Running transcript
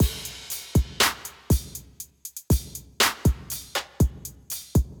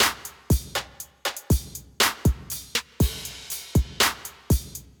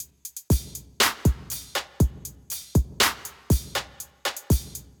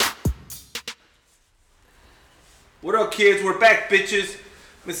What up, kids? We're back, bitches.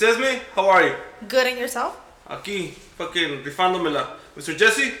 Miss Esme, how are you? Good, and yourself? Aquí, fucking rifándomela. Mr.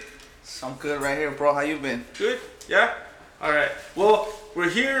 Jessie? I'm good right here, bro. How you been? Good? Yeah? Alright. Well,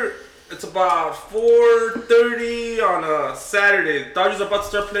 we're here. It's about 4:30 on a Saturday. The Dodgers are about to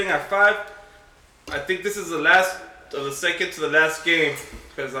start playing at 5. I think this is the last, or the second to the last game,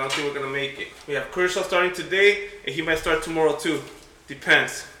 because I don't think we're going to make it. We have Kershaw starting today, and he might start tomorrow too.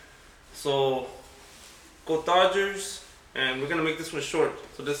 Depends. So, go Dodgers, and we're going to make this one short.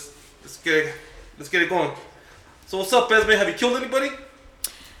 So let's get it going. So what's up, Esme? Have you killed anybody?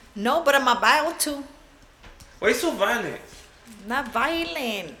 No, but I'm about to. Why are you so violent? Not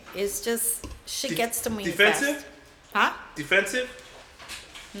violent. It's just shit gets to me. Defensive? Fast. Huh? Defensive?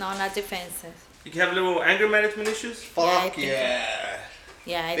 No, not defensive. You have little anger management issues? Fuck yeah.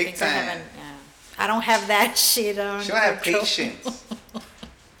 Yeah, I Big think time. I haven't. Yeah. I don't have that shit on. She don't have control. patience.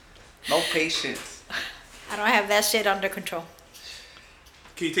 No patience. I don't have that shit under control.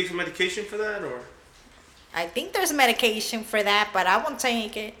 Can you take some medication for that, or? I think there's medication for that, but I won't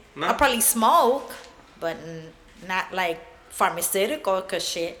take it. No? I'll probably smoke, but not like pharmaceutical cause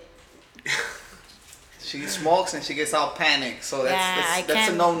shit. She smokes and she gets all panicked, so that's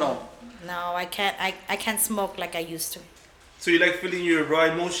a no-no. No, I can't. I can't smoke like I used to. So you like feeling your raw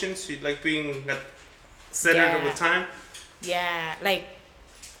emotions? You like being centered all the time? Yeah, like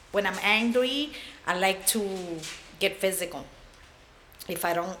when I'm angry, I like to get physical. If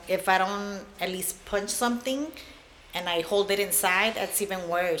I don't at least punch something and I hold it inside, that's even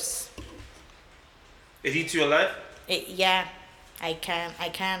worse. It eats you alive? Yeah, I can.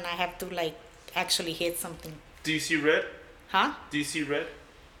 I have to like actually hit something. Do you see red? Huh? Do you see red?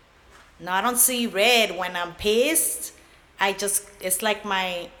 No, I don't see red. When I'm pissed, it's like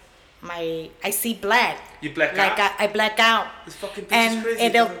my I see black. You black like out? I black out. This fucking bitch And is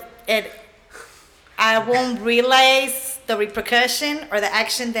crazy. I won't realize the repercussion or the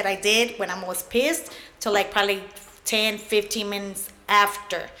action that I did when I was pissed till like probably 10, 15 minutes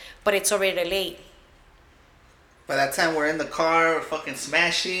after. But it's already late. By that time, we're in the car, we're fucking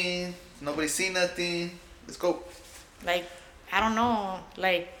smashing. Nobody see nothing. Let's go. Like, I don't know.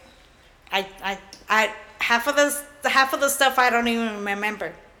 Like, I half of the stuff I don't even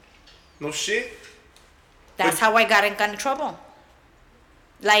remember. No shit? That's how I got in trouble.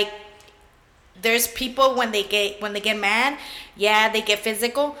 Like, there's people when they get mad, yeah, they get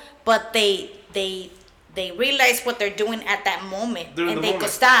physical, but they realize what they're doing at that moment, and they could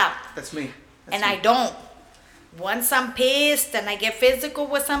stop. That's me. I don't. Once I'm pissed and I get physical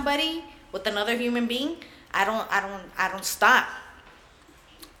with somebody, with another human being, I don't stop.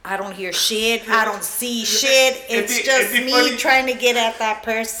 I don't hear shit. I don't see shit. It's just me funny. Trying to get at that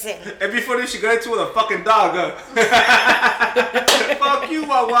person. It'd be funny if she got into it with a fucking dog, huh? Fuck you,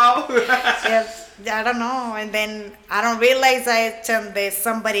 wow. Yes, I don't know. And then I don't realize there's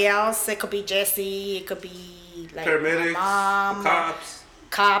somebody else. It could be Jessie. It could be like paramedics, my mom,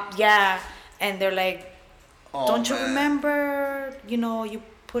 cop, yeah. And they're like, don't you man. remember, you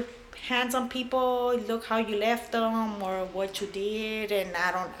put hands on people, look how you left them or what you did. And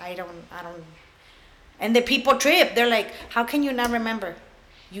I don't. And the people trip. They're like, how can you not remember?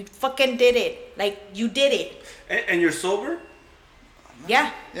 You fucking did it. Like, you did it. And you're sober?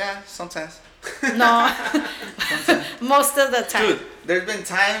 Yeah. Yeah, sometimes. No. Most of the time. Dude, there's been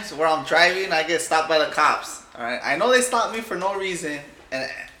times where I'm driving, I get stopped by the cops. All right, I know they stopped me for no reason, and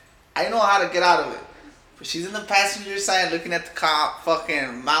I know how to get out of it. But she's in the passenger side looking at the cop,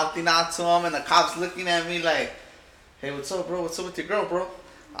 fucking mouthing out to him, and the cop's looking at me like, "Hey, what's up, bro? What's up with your girl, bro?"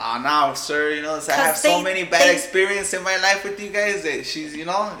 Oh, no, sir. I have so many bad experiences in my life with you guys that she's,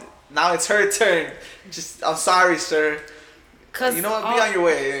 now it's her turn. I'm sorry, sir. You know what? Be on your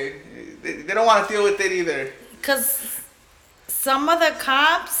way. They don't want to deal with it either. Because some of the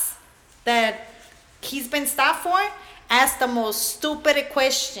cops that he's been stopped for ask the most stupid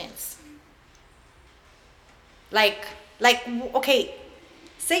questions. Like, okay,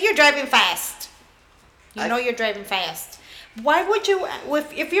 say you're driving fast. You're driving fast. Why would you,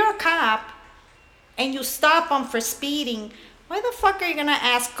 if you're a cop and you stop them for speeding, why the fuck are you going to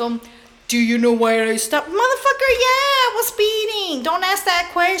ask them, do you know why I stopped? Motherfucker, yeah, I was speeding. Don't ask that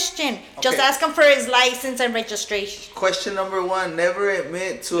question. Okay. Just ask him for his license and registration. Question number 1, never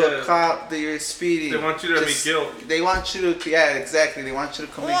admit to a cop that you're speeding. They want you to admit guilt. They want you to, yeah, exactly. They want you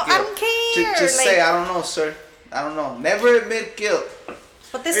to commit guilt. I don't care. Just say, I don't know, sir. I don't know. Never admit guilt.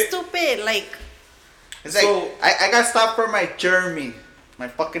 But that's stupid. Like, it's like, I got stopped for my Germi, my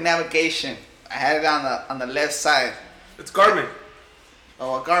fucking navigation. I had it on the left side. It's Garmin.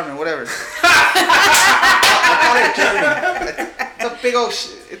 Oh, a Garmin, whatever. I call it Germi. It's a big old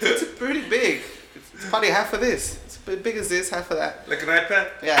shit. It's pretty big. It's probably half of this. It's big as this, half of that. Like an iPad?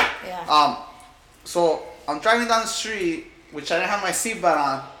 Yeah. Yeah. So I'm driving down the street, which I didn't have my seatbelt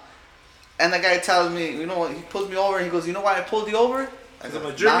on, and the guy tells me, you know what? He pulls me over. And he goes, you know why I pulled you over? Because I'm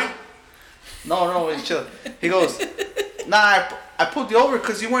a Germi? Nah. No, wait, chill. He goes, nah, I pulled you over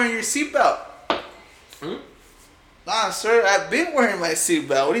because you're wearing your seatbelt. Nah, sir, I've been wearing my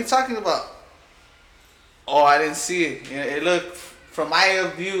seatbelt. What are you talking about? Oh, I didn't see it. It looked, from my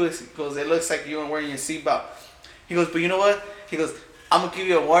view, it looks like you weren't wearing your seatbelt. He goes, but you know what? He goes, I'm gonna give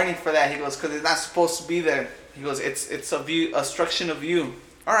you a warning for that. He goes, because it's not supposed to be there. He goes, it's a obstruction of view.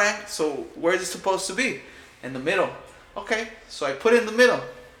 All right, so where is it supposed to be? In the middle. Okay, so I put it in the middle.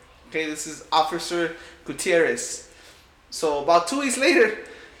 Okay, this is Officer Gutierrez. So about 2 weeks later,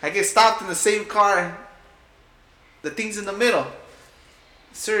 I get stopped in the same car. The thing's in the middle.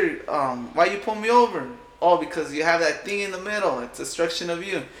 Sir, why you pull me over? Oh, because you have that thing in the middle. It's obstruction of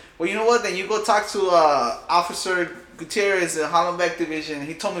view. Well, you know what? Then you go talk to Officer Gutierrez in Hollenbeck Division.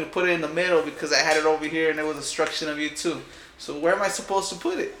 He told me to put it in the middle because I had it over here and it was obstruction of view too. So where am I supposed to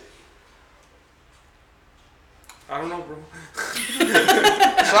put it? I don't know, bro.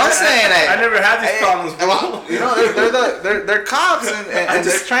 So I'm saying that I never had these problems, bro. Well, you know, they're cops and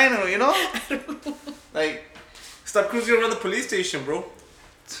they're trying to, you know, like, Stop cruising around the police station, bro.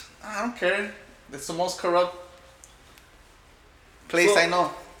 I don't care. It's the most corrupt place I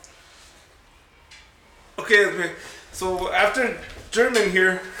know. Okay, so after German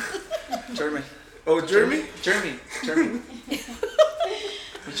here. German. Oh, Germi? Germi.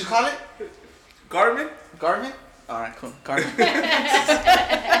 What you call it? Garmin? Garmin? Alright, cool. Garmin.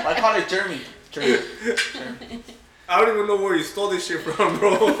 I call it Germi. Germi. I don't even know where you stole this shit from,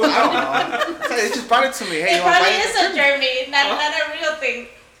 bro. I don't know. They just brought it to me. Hey, It you want to probably buy is it? a Germi, not a real thing.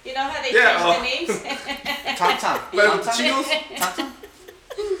 You know how they change the names? Tom. But Chinos? Tom.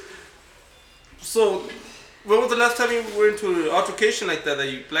 So, when was the last time you were into an altercation like that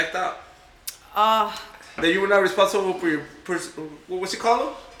you blacked out? That you were not responsible for your what's it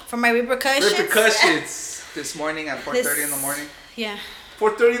called? For my repercussions. Repercussions. This morning at 4:30 in the morning. Yeah.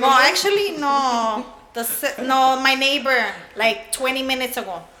 4:30 in the Well, morning? actually, no. My neighbor, like 20 minutes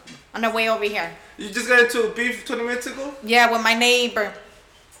ago, on the way over here. You just got into a beef 20 minutes ago? Yeah, with my neighbor.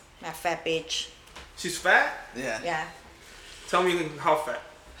 That fat bitch. She's fat? Yeah. Yeah. Tell me how fat.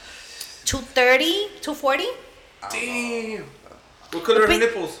 230, 240? Damn. What color are her Big-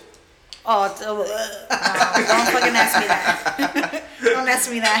 nipples? Oh, don't fucking ask me that. Don't ask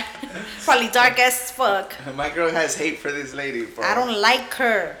me that. Probably dark as fuck. My girl has hate for this lady, bro. I don't like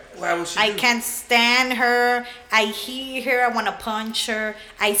her. Why would she I do? can't stand her. I hear her, I want to punch her.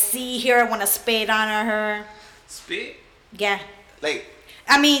 I see her, I want to spit on her. Spit? Yeah. Like,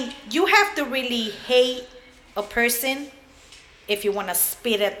 I mean, you have to really hate a person if you want to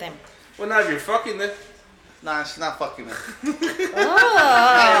spit at them. Well, not if you're fucking then. nah, she's not fucking me. Oh.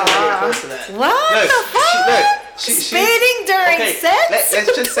 Not even really close to that. What Look, the fuck? she Spitting during okay, sex?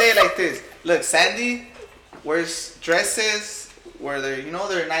 let's just say it like this. Look, Sandy wears dresses where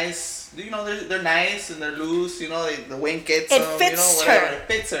they're nice. You know, they're nice and they're loose. You know, the wink gets It them. fits you know, whatever. her. It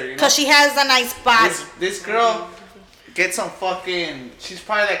fits her. You know, Because she has a nice body. this girl gets some fucking. She's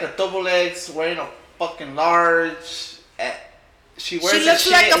probably like a double X wearing a fucking large. She wears. She looks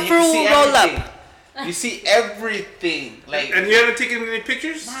shit like a and you can see fruit roll-up. everything. You see everything. Like, And you haven't taken any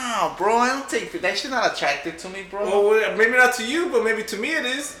pictures? nah, bro, I don't take that. Shit's not attractive to me, bro. Well, maybe not to you, but maybe to me it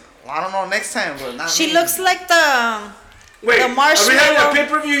is. I don't know next time, but not She me. looks like the Wait, The are we having marshmallow- a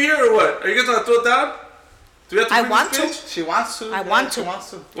pay-per-view here or what? Are you guys gonna throw it down? Do we have to I bring want this to. bitch? She wants to. I want She to.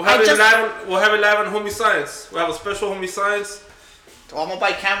 wants to. We'll have I it just- live. We'll have it live on Homie Science. We'll have a special Homie Science. Oh, I'm gonna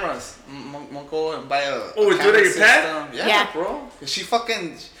buy cameras. I'm gonna go and buy a. Oh, we do it camera at your pad? system. Yeah, Yeah. bro.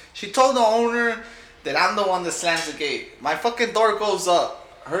 She told the owner that I'm the one that slams the gate. My fucking door goes up.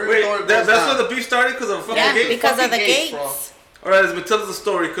 Her Wait, door goes that's down. where the beef started because of a fucking Yeah, gate? because of fucking the gates, gates. bro. All right, let's tell us the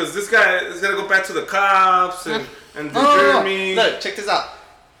story because this guy is gonna go back to the cops and the No. Germi. Look, check this out.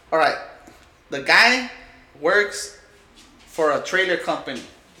 All right, the guy works for a trailer company.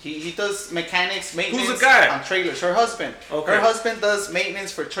 He does maintenance Who's the guy? on trailers. Her husband. Okay. Her husband does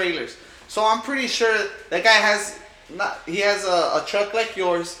maintenance for trailers. So I'm pretty sure that guy has a truck like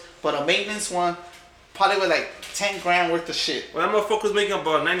yours, but a maintenance one, probably with like 10 grand worth of shit. Well, that motherfucker's making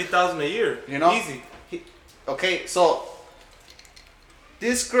about 90,000 a year. You know? Easy. Okay, so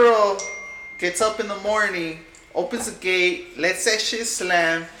this girl gets up in the morning, opens the gate, lets that shit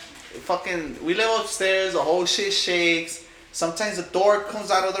slam. We live upstairs, the whole shit shakes. Sometimes the door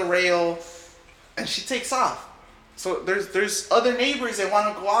comes out of the rail, and she takes off. So there's other neighbors that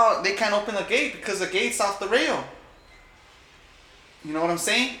want to go out. They can't open the gate because the gate's off the rail. You know what I'm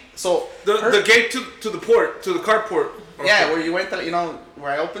saying? So the gate to the port, to the carport. Okay. Yeah, where you went to,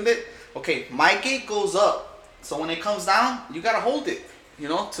 where I opened it. Okay, my gate goes up. So when it comes down, you gotta hold it,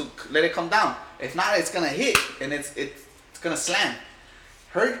 to let it come down. If not, it's gonna hit and it's gonna slam.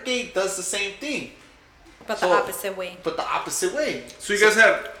 Her gate does the same thing. But the opposite way. So you guys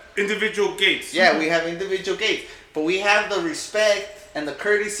have individual gates. Yeah, we have individual gates. But we have the respect and the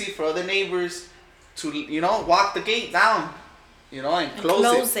courtesy for other neighbors to, walk the gate down, and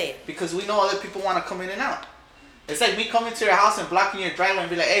close it. Because we know other people want to come in and out. It's like me coming to your house and blocking your driveway and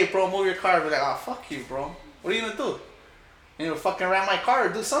be like, hey, bro, move your car. I'll be like, oh, fuck you, bro. What are you going to do? You fucking ram my car or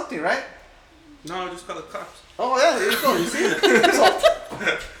do something, right? No, just call the cops. Oh, yeah, there you go. You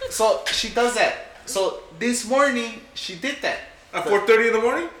see? So she does that. So this morning, she did that. At 4:30 in the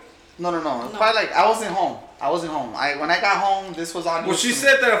morning? No. Probably I wasn't home. When I got home, this was on. Well, she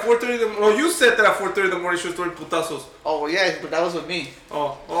said that at 4:30 in the morning. Well, you said that at 4:30 in the morning she was throwing putazos. Oh, yeah, but that was with me.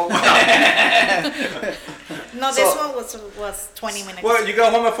 Oh, wow. No, this one was 20 minutes. What, you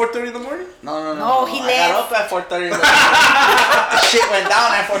got home at 4:30 in the morning? No, he I left. got up at 4:30 in the morning. Shit went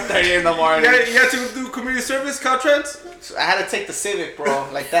down at 4:30 in the morning. You had to do community service, Caltrans? So I had to take the Civic, bro,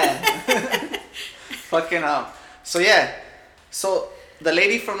 like that. Fucking So yeah, so the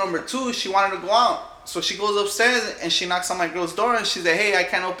lady from number 2, she wanted to go out. So she goes upstairs and she knocks on my girl's door and she's like, hey, I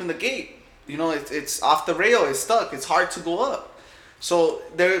can't open the gate. It's off the rail. It's stuck. It's hard to go up. So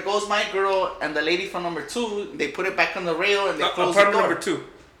there goes my girl and the lady from number 2. They put it back on the rail and they close the door. Apartment number 2.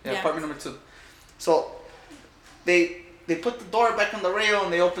 Yeah, apartment number 2. So they put the door back on the rail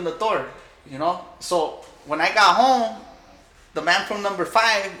and they open the door, So when I got home, the man from number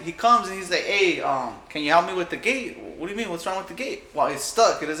 5, he comes and he's like, hey, can you help me with the gate? What do you mean? What's wrong with the gate? Well, it's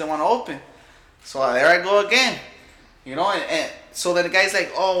stuck. It doesn't want to open. So there I go again, and so then the guy's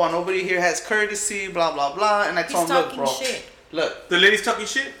like, oh, well, nobody here has courtesy, blah, blah, blah. And I told him, look, bro, shit. Look. The lady's talking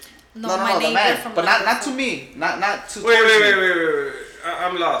shit? No, the man. But not to me. Not to Wait.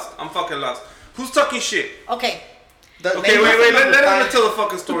 I'm lost. I'm fucking lost. Who's talking shit? Okay. Wait. Let him tell the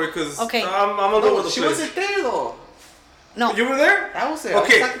fucking story, because okay. I'm all over the place. She wasn't there, though. No. You were there? I was there.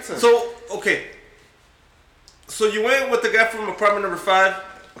 Okay, so you went with the guy from apartment number 5.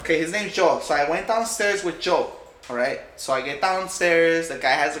 Okay, his name's Joe. So I went downstairs with Joe. All right. So I get downstairs. The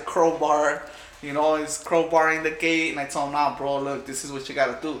guy has a crowbar. He's crowbarring the gate. And I told him, nah, bro, look, this is what you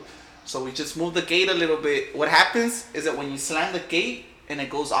got to do. So we just move the gate a little bit. What happens is that when you slam the gate and it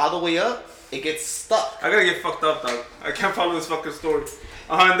goes all the way up, it gets stuck. I got to get fucked up, dog. I can't follow this fucking story.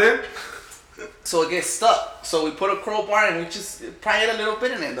 And then? So it gets stuck. So we put a crowbar and we just pry it a little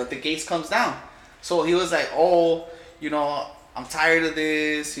bit in it. The gate comes down. So he was like, oh, I'm tired of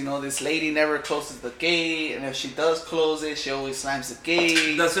this. This lady never closes the gate. And if she does close it, she always slams the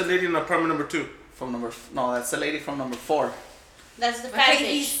gate. That's the lady in apartment number 2. No, that's the lady from number 4. That's the fat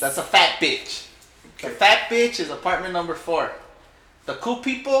bitch. That's a fat bitch. Okay. The fat bitch is apartment number 4. The cool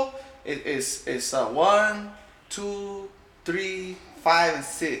people is 1, 2, 3, 5, and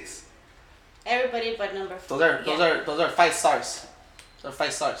 6. Everybody but number 4. Those are 5 stars. Those are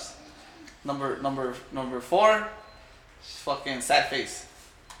 5 stars. Number 4, fucking sad face,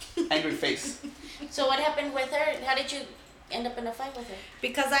 angry face. So what happened with her? How did you end up in a fight with her?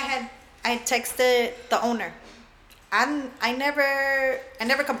 Because I texted the owner. I never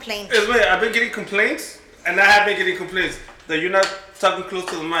complained. Wait, I've been getting complaints, and I have been getting complaints that you're not talking close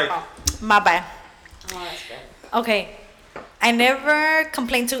to the mic. Oh, my bad. Oh, that's bad. Okay, I never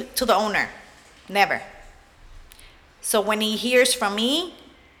complained to the owner, never. So when he hears from me,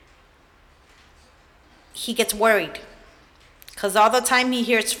 he gets worried. Because all the time he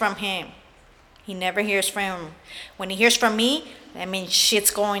hears from him. He never hears from him. When he hears from me, that means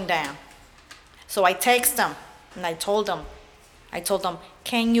shit's going down. So I text him and I told him,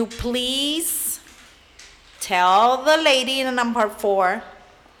 can you please tell the lady in number 4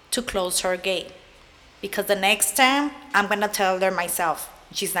 to close her gate? Because the next time I'm going to tell her myself.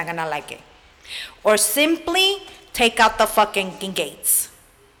 She's not going to like it. Or simply take out the fucking gates.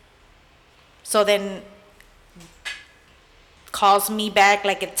 So then calls me back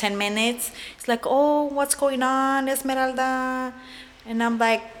like in 10 minutes. It's like, oh, what's going on, Esmeralda? And I'm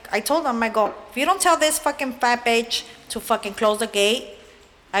like, I told him, if you don't tell this fucking fat bitch to fucking close the gate,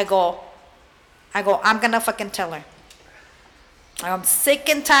 I'm gonna fucking tell her. I'm sick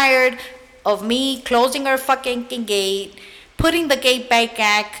and tired of me closing her fucking gate, putting the gate back.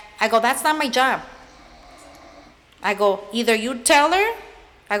 That's not my job. Either you tell her,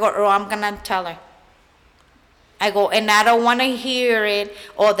 or I'm gonna tell her. And I don't want to hear it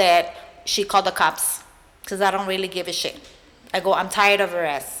or that she called the cops, because I don't really give a shit. I'm tired of her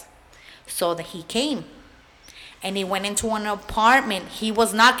ass. So he came. And he went into an apartment. He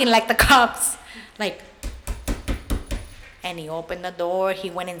was knocking like the cops. Like, and he opened the door. He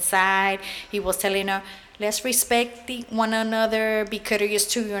went inside. He was telling her, let's respect one another. Be courteous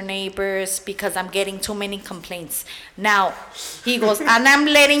to your neighbors because I'm getting too many complaints. Now, he goes, and I'm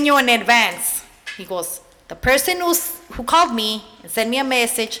letting you in advance. He goes, the person who called me and sent me a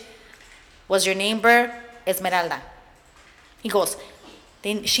message was your neighbor, Esmeralda. He goes,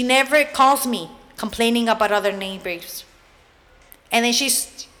 then she never calls me complaining about other neighbors. And then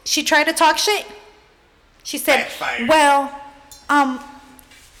she tried to talk shit. She said, well,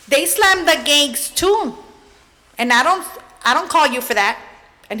 they slammed the gates too. And I don't call you for that.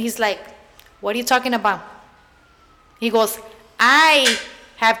 And he's like, what are you talking about? He goes, I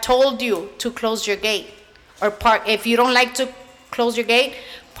have told you to close your gate. Or park, if you don't like to close your gate,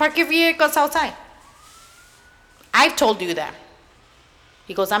 park your vehicles outside. I've told you that.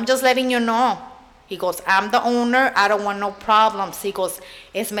 He goes, I'm just letting you know. He goes, I'm the owner. I don't want no problems. He goes,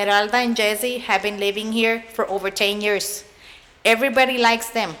 Esmeralda and Jessie have been living here for over 10 years. Everybody likes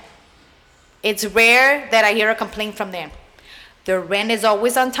them. It's rare that I hear a complaint from them. Their rent is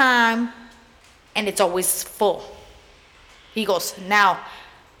always on time, and it's always full. He goes, now,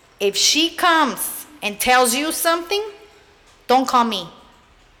 if she comes and tells you something, don't call me.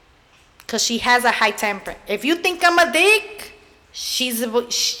 Because she has a high temper. If you think I'm a dick, she's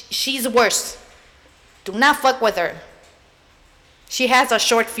worse. Do not fuck with her. She has a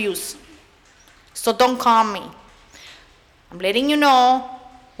short fuse. So don't call me. I'm letting you know,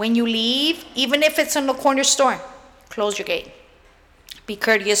 when you leave, even if it's in the corner store, close your gate. Be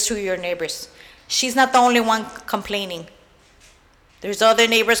courteous to your neighbors. She's not the only one complaining. There's other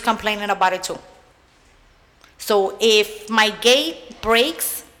neighbors complaining about it too. So if my gate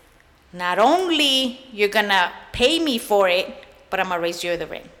breaks, not only you're gonna pay me for it, but I'm gonna raise you the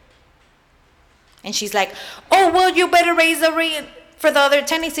rent. And she's like, oh, well, you better raise the rent for the other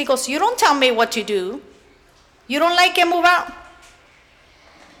tenants. He goes, you don't tell me what to do. You don't like it, move out.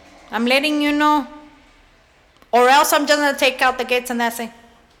 I'm letting you know. Or else I'm just gonna take out the gates and that's it.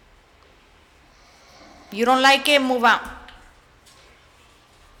 You don't like it, move out.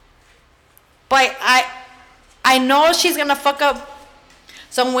 But I know she's gonna fuck up.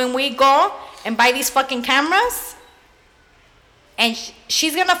 So when we go and buy these fucking cameras, and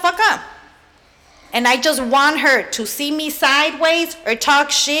she's gonna fuck up. And I just want her to see me sideways or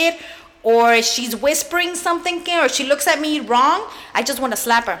talk shit, or she's whispering something, or she looks at me wrong, I just want to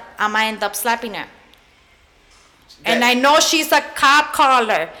slap her. I might end up slapping her. And I know she's a cop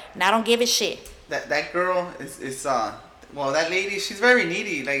caller, and I don't give a shit. That girl is well, that lady, she's very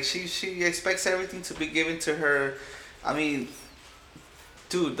needy. Like she expects everything to be given to her. I mean,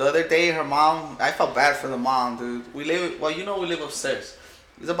 dude, the other day her mom, I felt bad for the mom, dude. We live upstairs.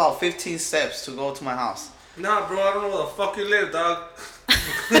 It's about 15 steps to go to my house. Nah, bro, I don't know where the fuck you live, dog.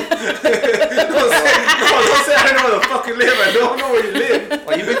 don't say I know where the fuck you live. I don't know where you live.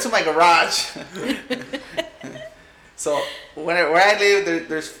 Well, you've been to my garage. So where I live,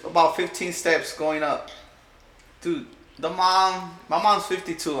 there's about 15 steps going up. Dude, my mom's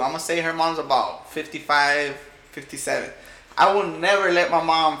 52. I'm gonna say her mom's about 55, 57. I would never let my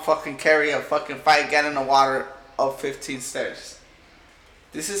mom fucking carry a fucking 5-gallon of water up 15 stairs.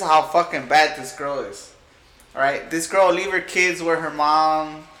 This is how fucking bad this girl is. Alright, this girl leave her kids where her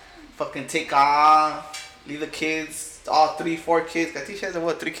mom, fucking take off, leave the kids, all 3-4 kids. I think she has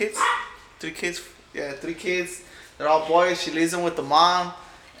what, 3 kids? 3 kids? Yeah, 3 kids. They're all boys. She leaves them with the mom,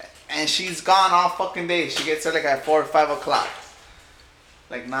 and she's gone all fucking day. She gets there like at 4 or 5 o'clock.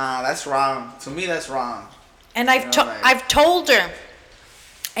 Like, nah, that's wrong. To me, that's wrong. And I've told her,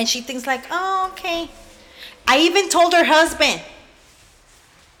 and she thinks like, oh, okay. I even told her husband.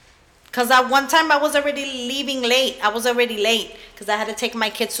 Because one time I was already leaving late. I was already late because I had to take my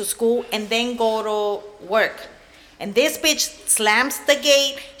kids to school and then go to work. And this bitch slams the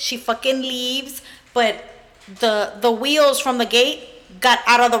gate. She fucking leaves. But the wheels from the gate got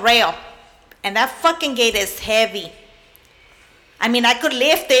out of the rail. And that fucking gate is heavy. I mean, I could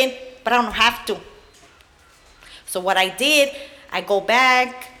lift it, but I don't have to. So what I did, I go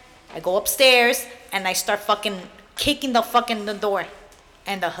back, I go upstairs, and I start fucking kicking the door.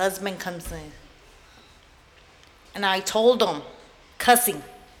 And the husband comes in. And I told him, cussing,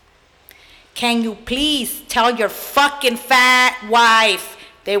 can you please tell your fucking fat wife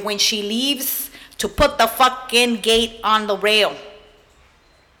that when she leaves to put the fucking gate on the rail?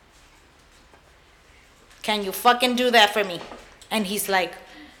 Can you fucking do that for me? And he's like,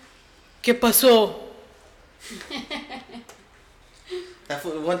 ¿Qué pasó?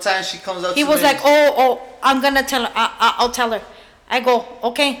 One time she comes up to me. He was like, oh, I'm gonna tell her. I'll tell her. I go,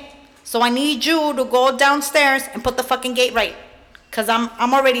 okay. So I need you to go downstairs and put the fucking gate right. Cause I'm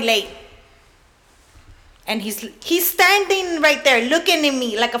already late. And he's standing right there looking at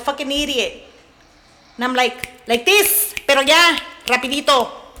me like a fucking idiot. And I'm like this, pero ya, rapidito.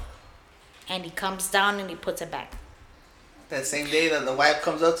 And he comes down and he puts it back. That same day that the wife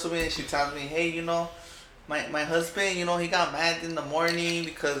comes up to me and she tells me, hey, my husband, he got mad in the morning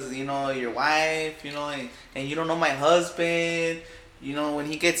because, your wife, and you don't know my husband. When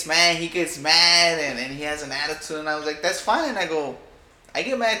he gets mad and he has an attitude. And I was like, that's fine. I go, I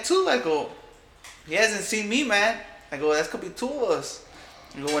get mad too. I go, he hasn't seen me mad. I go, that could be two of us.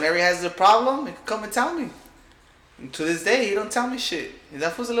 I go, whenever he has a problem, he could come and tell me. And to this day, he don't tell me shit.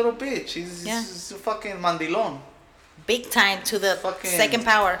 That fool's a little bitch. He's a fucking mandilon. Big time to the second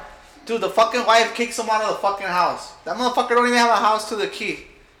power. Dude, the fucking wife kicks him out of the fucking house. That motherfucker don't even have a house to the key.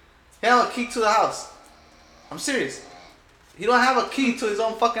 He have a key to the house. I'm serious. He don't have a key to his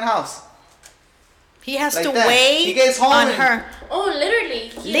own fucking house. He has like to that. wait he gets home on her. Oh,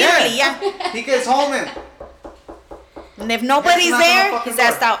 literally. Literally, yeah. He gets home and if nobody's there, he's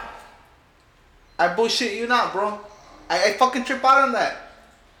asked out. I bullshit you not, bro. I fucking trip out on that.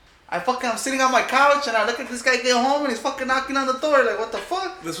 I'm sitting on my couch and I look at this guy get home and he's fucking knocking on the door. Like, what the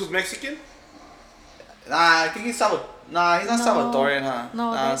fuck? This was Mexican? Nah, I think he's he's not Salvadorian, huh?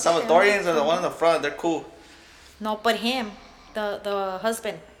 No, Salvadorians are the one in the front. They're cool. No, but him, the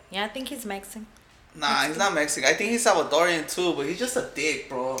husband. Yeah, I think he's Mexican. Nah, he's not Mexican. I think he's Salvadorian too, but he's just a dick,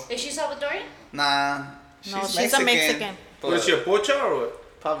 bro. Is she Salvadorian? Nah. She's a Mexican. Was she a pocha or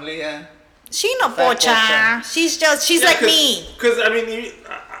what? Probably, yeah. She no pocha. She's like me. Because, I mean,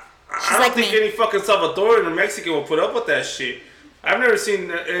 I don't think any fucking Salvadorian or Mexican will put up with that shit. I've never seen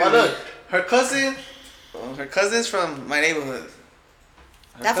that. Well, look, her cousin's from my neighborhood.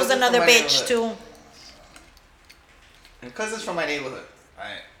 That was another bitch, too. Her cousin's from my neighborhood.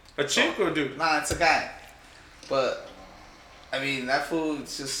 Right. A chick or a dude? Nah, it's a guy. But, I mean, that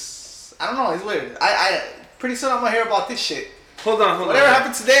fool's just, I don't know, he's weird. I pretty soon I'm going to hear about this shit. Hold on. Whatever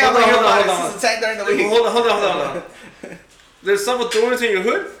happened today, I'm going to hear about it. This is attack during the week. Hold on. There's Salvadorians in your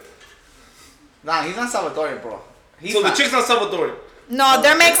hood? Nah, he's not Salvadorian, bro. So the chick's not Salvadorian? No,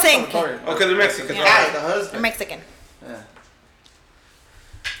 they're Mexican. Okay, they're Mexican. The guy, the husband. They're Mexican. Yeah.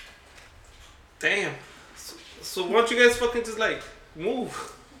 Damn. So why don't you guys fucking just like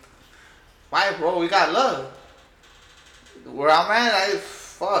move? Why, bro? We got love. Where I'm at,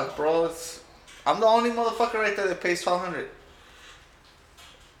 fuck, bro. I'm the only motherfucker right there that pays $1,200.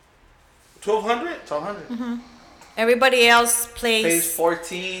 1,200? $1,200. Mm-hmm. Everybody else pays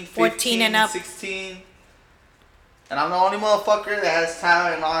 14, 15, and up. 16. And I'm the only motherfucker that has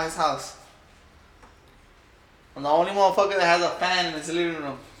tile in all his house. I'm the only motherfucker that has a fan in his living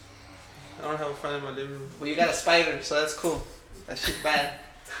room. I don't have a fan in my living room. Well, you got a spider, so that's cool. That shit's bad.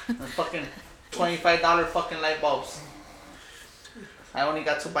 And fucking $25 fucking light bulbs. I only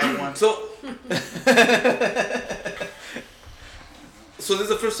got to buy one. So this is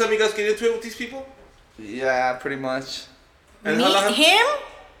the first time you guys get into it with these people? Yeah, pretty much. And him?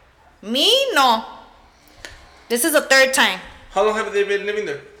 Me? No. This is the third time. How long have they been living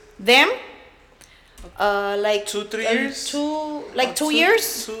there? Them? Like 2-3 years. 2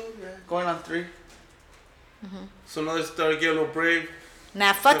 years. 2, yeah, going on 3. Mm-hmm. So now they start getting a little brave.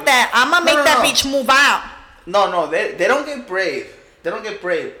 Nah, fuck that. I'ma make that bitch move out. No, they don't get brave. They don't get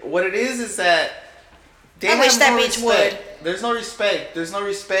brave. What it is that they I have wish that no bitch respect. would. There's no respect. There's no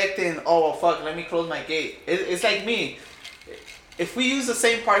respect in, oh, well, fuck, let me close my gate. It's like me. If we use the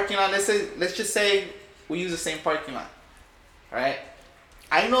same parking lot, let's just say we use the same parking lot, right?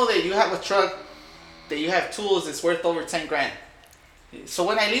 I know that you have a truck, that you have tools that's worth over 10 grand. So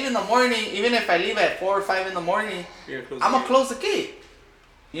when I leave in the morning, even if I leave at 4 or 5 in the morning, I'm gonna close the gate.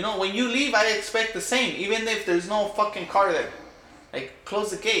 You know, when you leave, I expect the same, even if there's no fucking car there. Like,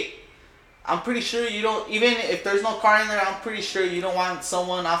 close the gate. I'm pretty sure you don't, even if there's no car in there, I'm pretty sure you don't want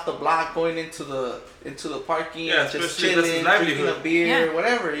someone off the block going into the parking, just chilling, drinking a beer,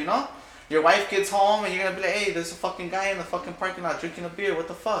 whatever, you know? Your wife gets home and you're gonna be like, hey, there's a fucking guy in the fucking parking lot drinking a beer, what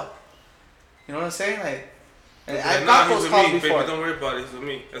the fuck? You know what I'm saying? Like, I've got those calls before. Baby, don't worry about it, he's with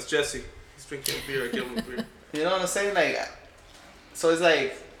me. That's Jessie. He's drinking a beer, I give him a beer. You know what I'm saying? Like, so it's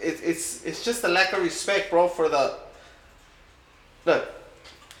like, it's just a lack of respect, bro, for the, look,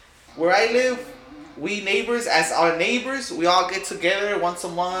 where I live, we neighbors, as our neighbors, we all get together once a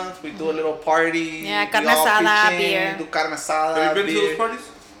month. We do a little party. Yeah, carne asada, beer. Do carne asada, Have you been beer. to those parties?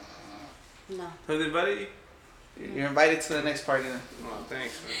 No. Have they invited you? You're invited to the next party then. Oh,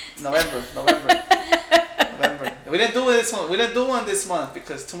 thanks, man. November. We didn't do this one. We didn't do one this month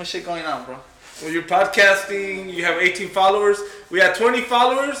because too much shit going on, bro. Well, you're podcasting, you have 18 followers. We had 20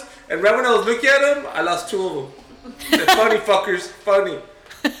 followers, and right when I was looking at them, I lost 2 of them. Said, funny fuckers, funny.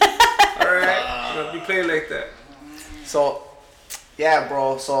 Alright? Be playing like that. So, yeah,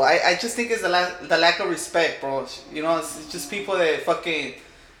 bro. So I just think it's the lack of respect, bro. You know, it's just people that fucking...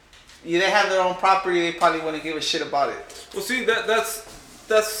 They have their own property, they probably wouldn't give a shit about it. Well, see, that's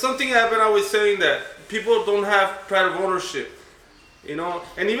something I've been always saying, that people don't have pride of ownership. You know?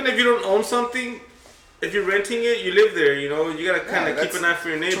 And even if you don't own something, if you're renting it, you live there, you know? You gotta kind of keep an eye for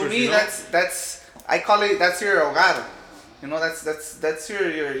your neighbors, to me, you know? that's... I call it, that's your hogar. You know, that's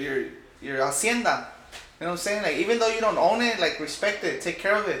your hacienda. You know what I'm saying? Like, even though you don't own it, like, respect it, take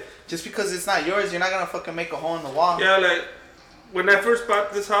care of it. Just because it's not yours, you're not gonna fucking make a hole in the wall. Yeah, like, when I first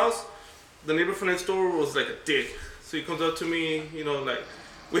bought this house, the neighbor from next door was like a dick. So he comes up to me, you know, like,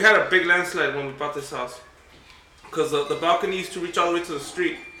 we had a big landslide when we bought this house. Because the balcony used to reach all the way to the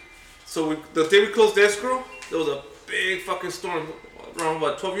street. So the day we closed the escrow, there was a big fucking storm around,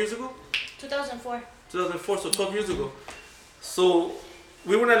 what, 12 years ago? 2004. 2004, so 12 years ago. So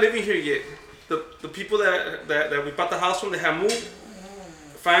we were not living here yet. The people that we bought the house from, they had moved.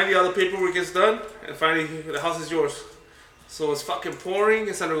 Finally, all the paperwork gets done, and finally, the house is yours. So it's fucking pouring,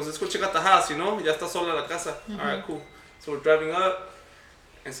 and Sandra goes, let's go check out the house, you know? Ya está sola la casa. Alright, cool. So we're driving up,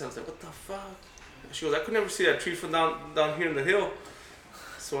 and Sandra's like, what the fuck? And she goes, I could never see that tree from down here in the hill.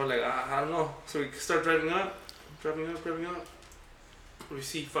 So we're like, I don't know. So we start driving up. We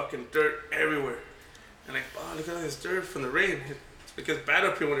see fucking dirt everywhere. And like, oh, look at all this dirt from the rain. It gets bad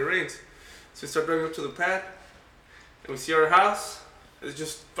up here when it rains. So we start driving up to the pad, and we see our house. It's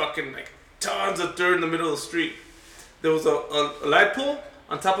just fucking like tons of dirt in the middle of the street. There was a light pole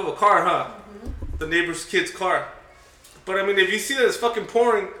on top of a car, huh? Mm-hmm. The neighbor's kid's car. But I mean, if you see that it's fucking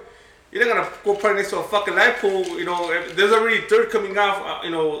pouring, you're not gonna go park next to a fucking light pole. You know, there's already dirt coming off. You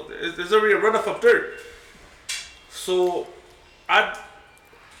know, there's already a runoff of dirt. So,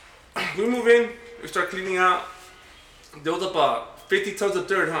 we move in. We start cleaning out. There was about 50 tons of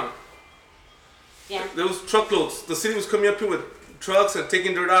dirt, huh? Yeah. There was truckloads. The city was coming up here with trucks and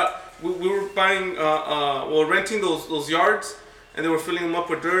taking dirt out. We were buying, renting those yards, and they were filling them up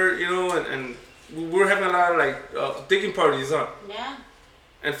with dirt, you know, and we were having a lot of like digging parties, huh? Yeah.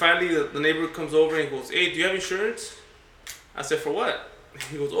 And finally, the neighbor comes over and goes, "Hey, do you have insurance?" I said, "For what?"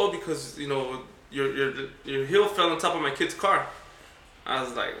 He goes, "Oh, because you know your heel fell on top of my kid's car." I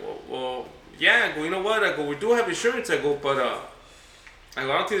was like, "Well, yeah." I go, "You know what?" I go, "We do have insurance." I go, "But I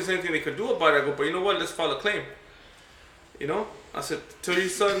don't think there's anything they could do about it." I go, "But you know what? Let's file a claim." You know? I said, "Tell your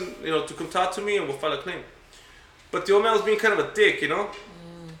son, you know, to come talk to me and we'll file a claim." But the old man was being kind of a dick, you know?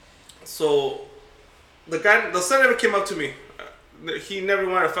 So the son never came up to me. He never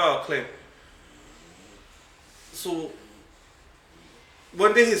wanted to file a claim. So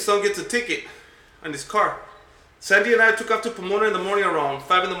one day his son gets a ticket on his car. Sandy and I took off to Pomona in the morning around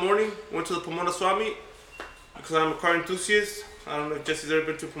 5 in the morning. Went to the Pomona Swami because I'm a car enthusiast. I don't know if Jessie's ever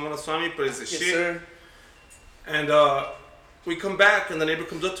been to Pomona Swami, but it's a shit. Sir. And we come back, and the neighbor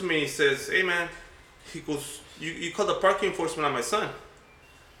comes up to me and he says, "Hey man," he goes, you called the parking enforcement on my son."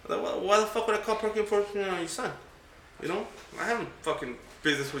 I'm like, "Why the fuck would I call parking enforcement on your son? You know, I haven't fucking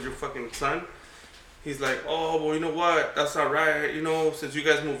business with your fucking son." He's like, "Oh, well, you know what? That's not right. You know, since you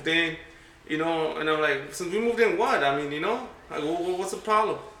guys moved in, you know." And I'm like, "Since we moved in, what? I mean, you know." I go, "Well, what's the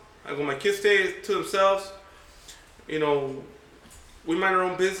problem?" I go, "My kids stay to themselves. You know, we mind our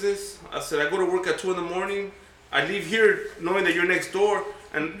own business." I said, "I go to work at 2 in the morning. I leave here knowing that you're next door,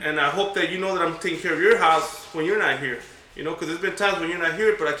 and I hope that you know that I'm taking care of your house when you're not here. You know, because there's been times when you're not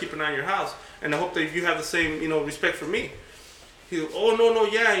here, but I keep an eye on your house, and I hope that you have the same, you know, respect for me." He goes, "Oh, no,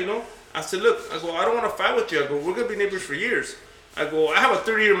 yeah, you know." I said, "Look," I go, "I don't want to fight with you." I go, "We're going to be neighbors for years." I go, "I have a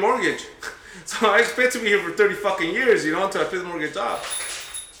 30-year mortgage, so I expect to be here for 30 fucking years, you know, until I pay the mortgage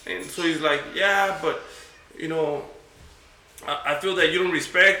off." And so he's like, "Yeah, but, you know, I feel that you don't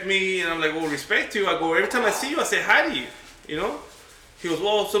respect me." And I'm like, "Well, respect you." I go, "Every time I see you, I say hi to you, you know?" He goes,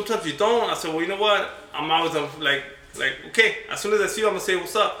 "Well, sometimes you don't." I said, "Well, you know what? I'm always like, okay, as soon as I see you, I'm going to say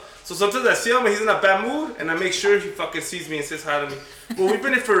what's up." So sometimes I see him and he's in a bad mood, and I make sure he fucking sees me and says hi to me. Well, we've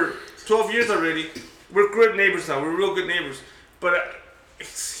been here for 12 years already. We're good neighbors now. We're real good neighbors. But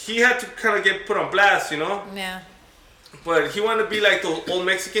he had to kind of get put on blast, you know? Yeah. But he wanted to be like those old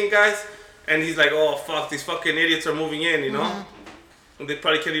Mexican guys. And he's like, "Oh, fuck, these fucking idiots are moving in, you know? And they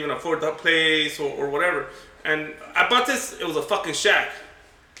probably can't even afford that place or whatever." And I bought this, it was a fucking shack,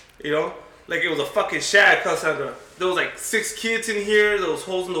 you know? Like, it was a fucking shack, huh, Sandra? There was like 6 kids in here. There was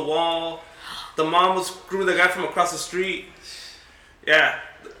holes in the wall. The mom was screwing the guy from across the street. Yeah.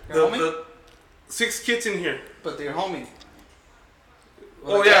 The 6 kids in here. But they're homie.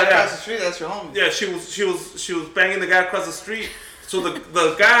 Well, oh yeah, across the street, that's your homie. Yeah, she was banging the guy across the street. So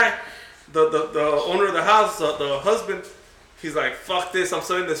the guy, the owner of the house, the husband, he's like, fuck this, I'm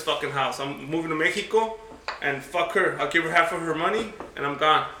selling this fucking house. I'm moving to Mexico, and fuck her. I'll give her half of her money, and I'm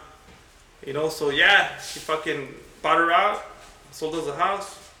gone. You know, so yeah, he fucking bought her out, sold us the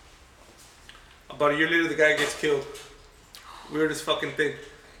house. About a year later, the guy gets killed. Weirdest fucking thing.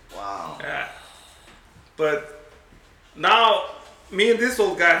 Wow. Yeah. But now, me and this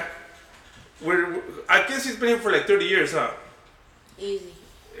old guy, I guess he's been here for like 30 years, huh? Easy.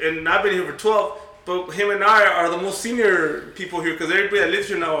 And I've been here for 12, but him and I are the most senior people here because everybody that lives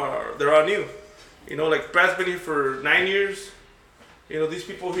here now, they're all new. You know, like Brad's been here for 9 years. You know, these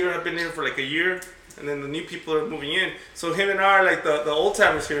people here have been here for like a year, and then the new people are moving in. So him and I are like the old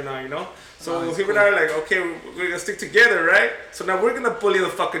timers here now, you know? So him and I are like, okay, we're gonna stick together, right? So now we're gonna bully the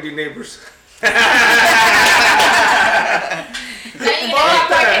fucking new neighbors. Now you're gonna have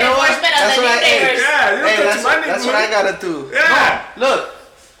fucking enforcement on the new neighbors. Yeah, you don't touch my neighborhood. That's what I gotta do. Yeah. No, look,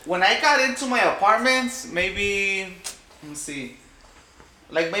 when I got into my apartments, maybe, let me see,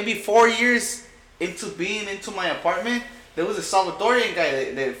 like maybe 4 years into being into my apartment, there was a Salvadorian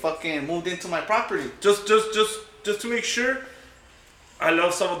guy that fucking moved into my property. Just to make sure, I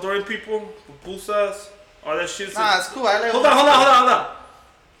love Salvadorian people, pupusas, all that shit. Nah, it's cool. I like. Hold on.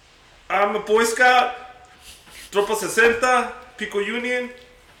 I'm a Boy Scout, Tropa 60, Pico Union.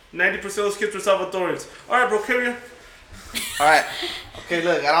 90% of those kids are Salvadorians. All right, bro, carry on. All right. Okay,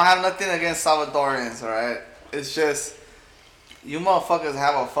 look, I don't have nothing against Salvadorians. All right, it's just you motherfuckers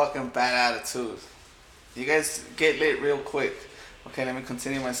have a fucking bad attitude. You guys get lit real quick. Okay, let me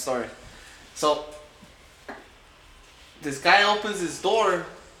continue my story. So, this guy opens his door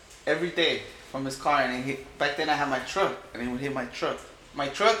every day from his car, and back then I had my truck, and he would hit my truck. My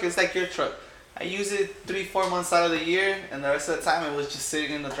truck is like your truck. I use it 3-4 months out of the year, and the rest of the time it was just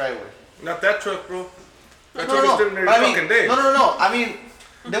sitting in the driveway. Not that truck, bro. That No, truck no, is sitting there fucking day. No. I mean,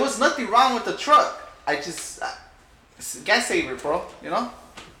 there was nothing wrong with the truck. I just it's a gas saver, bro. You know,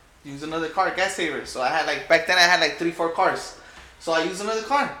 use another car, gas saver. So I had like back then I had like 3-4 cars. So I use another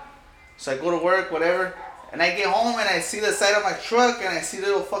car. So I go to work, whatever, and I get home and I see the side of my truck and I see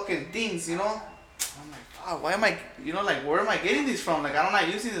little fucking dings. You know, I'm like, fuck, why am I? You know, like where am I getting these from? Like I'm not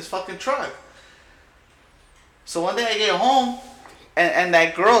using this fucking truck. So one day I get home. And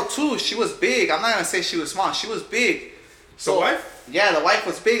that girl too, she was big. I'm not gonna say she was small. She was big. So, the wife? Yeah, the wife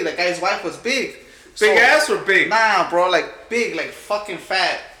was big. The guy's wife was big. Big ass or big? Nah, bro, like big, like fucking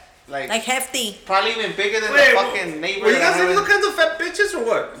fat. Like hefty. Probably even bigger than the fucking neighbor. Were you guys living all kinds of fat bitches or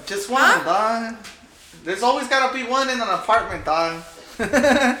what? Just one, dog. There's always gotta be one in an apartment, dog.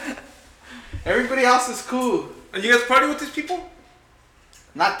 Everybody else is cool. And you guys party with these people?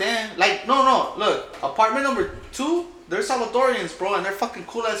 Not them. Like, no. Look, apartment number 2. They're Salvadorians, bro, and they're fucking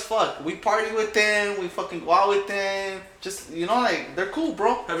cool as fuck. We party with them. We fucking go out with them. Just, you know, like, they're cool,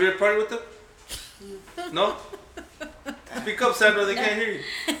 bro. Have you ever partied with them? No? Speak up, Sandra. They can't hear you.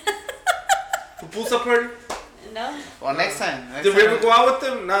 Pupusa party? No. Well, next time. Did we ever go out with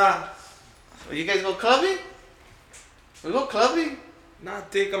them? Nah. Well, you guys go clubbing? We go clubbing? Nah,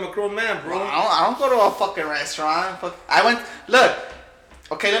 Dick. I'm a grown man, bro. Bro, I don't go to a fucking restaurant. I went, look.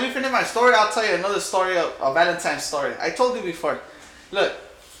 Okay, let me finish my story. I'll tell you another story, a Valentine's story. I told you before. Look,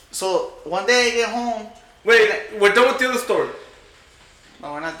 so one day I get home. Wait, we're done with the other story.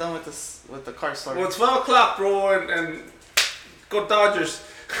 No, we're not done with this with the car story. Well, it's 12 o'clock, bro, and go Dodgers.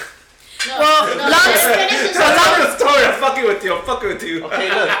 No. Well, no, long- finish the Tell story. the story. I'm fucking with you. Okay,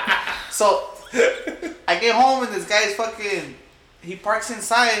 look. So I get home and this guy's fucking. He parks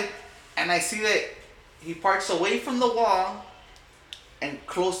inside, and I see that he parks away from the wall and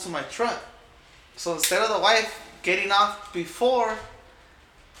close to my truck. So instead of the wife getting off before,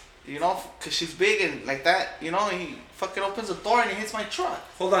 you know, cause she's big and like that, you know, he fucking opens the door and he hits my truck.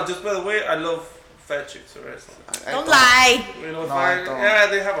 Hold on, just by the way, I love fat chicks, alright? So, Don't lie. you know, if No, I don't. yeah,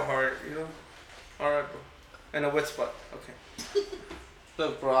 they have a heart, you know. Alright, bro. And a wet spot. Okay.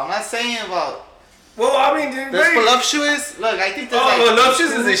 Look, bro, I'm not saying about. Well, I mean, dude, There's voluptuous. Look, I think there's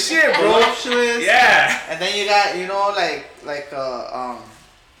voluptuous is the shit, bro. Voluptuous. Yeah. And then you got, you know, like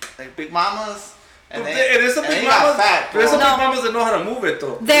big mamas. And then, There's some and then big you got mamas. fat, bro. There's some No. big mamas that know how to move it,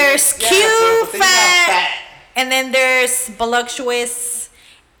 though. There's Yeah, cute, but then you got fat, and then there's voluptuous,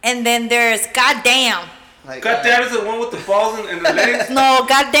 and then there's goddamn. Like, Goddamn is the one with the balls and the legs. No,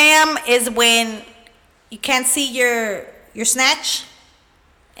 goddamn is when you can't see your snatch,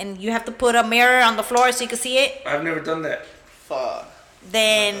 and you have to put a mirror on the floor so you can see it. I've never done that. fuck.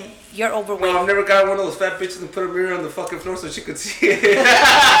 Then you're overweight. No, I've never got one of those fat bitches and put a mirror on the fucking floor so she could see it.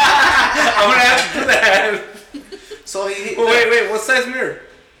 I'm gonna have to do that. So he. Well, wait, Wait. What size mirror?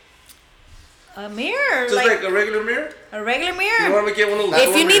 A mirror. Just like a regular mirror? A regular mirror. You want me to get one of those?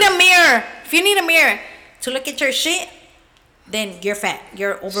 If you need a mirror to look at your shit, then you're fat.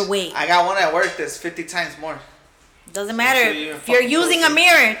 You're overweight. I got one at work that's 50 times more. Doesn't matter. If you're using a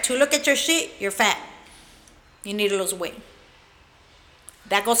mirror to look at your shit, you're fat. You need to lose weight.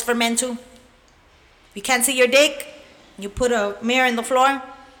 That goes for men too. You can't see your dick. You put a mirror in the floor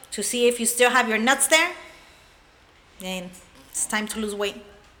to see if you still have your nuts there. Then it's time to lose weight.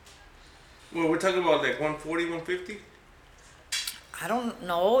 Well, we're talking about like 140, 150? I don't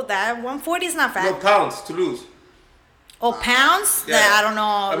know. That 140 is not fat. No, pounds to lose. Oh, pounds? Yeah. I don't know.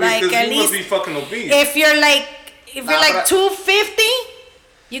 I mean, like at you least must be fucking obese. if you're like 250,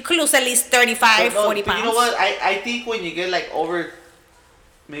 you could lose at least 35, 40 pounds. You know what? I think when you get like over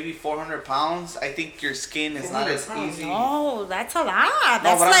maybe 400 pounds, I think your skin is not as easy. No, that's a lot.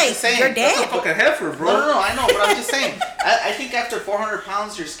 That's but I'm like just saying, you're dead. That's a fucking heifer, bro. No, I know, but I'm just saying. I think after 400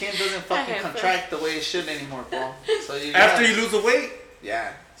 pounds, your skin doesn't fucking contract the way it should anymore, bro. So after you lose the weight?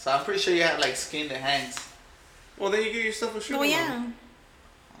 Yeah. So I'm pretty sure you have like skin that hangs. Well, then you get yourself a sugar. Oh yeah.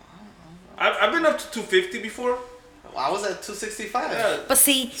 I've been up to 250 before. I was at 265. Yeah. But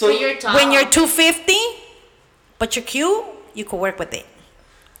see, So you're tall. when you're 250, but you're cute, you could work with it.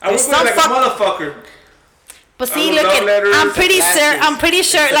 I was like a motherfucker. But see, look at, I'm pretty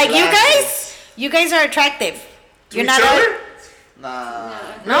sure, like you guys are attractive. You're not Nah.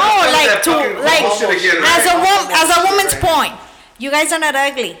 no, like as a woman's point, you guys are not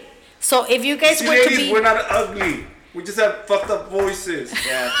ugly. So if you guys were to be, we're not ugly. We just have fucked up voices.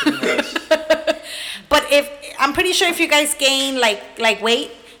 Yeah, pretty much. but if I'm pretty sure if you guys gain like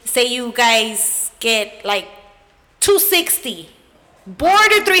weight, say you guys get like 260,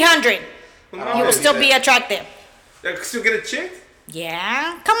 border 300, you will still be attractive. Yeah, still get a chick?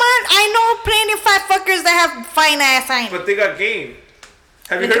 Yeah, come on. I know plenty of fat fuckers that have fine ass sign. But they got game.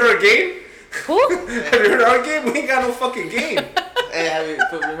 Have you heard of our game? Who? Have you heard of our game? We ain't got no fucking game. Hey,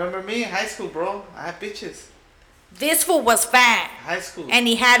 but remember me in high school, bro? I had bitches. This fool was fat. High school. And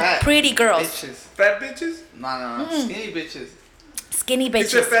he had fat pretty girls. Bitches. Fat bitches? No. Skinny bitches. Skinny You bitches.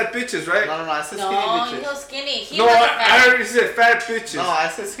 said fat bitches, right? No, I said skinny No, bitches. he was skinny. He No, wasn't I fat. already said fat bitches. No, I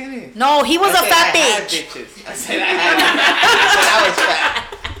said skinny. No, he was a fat I had bitch. bitches. I said I was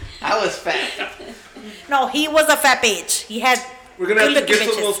fat. I was fat. No, he was a fat bitch. He had We're gonna have to good-looking get some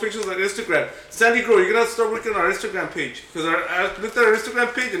of bitches. those pictures on Instagram. Sandy Grow, you're gonna have to start working on our Instagram page. Because I looked at our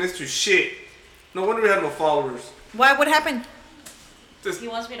Instagram page and it's just shit. No wonder we have no followers. Why? What happened? He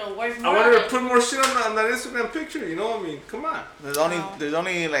wants me to work I more. wanted to put more shit on that Instagram picture, you know what I mean? Come on. There's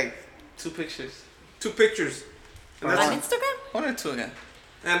only like 2 pictures. 2 pictures. And On that's Instagram? 1 or 2 again.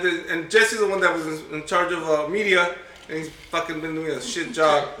 and Jessie's the one that was in charge of media, and he's fucking been doing a shit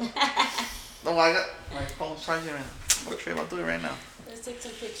job. No, I got my phone's charging right now. I'll do it right now. Let's take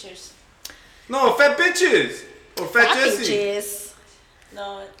some pictures. No, fat bitches. Or fat Jessie. bitches.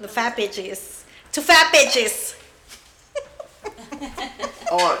 No. The fat bitches. 2 fat bitches.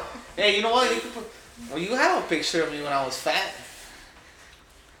 Oh, hey, you know what? You could put. Well, you have a picture of me when I was fat.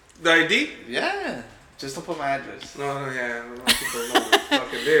 The ID? Yeah. Just don't put my address. No, yeah, I don't think I know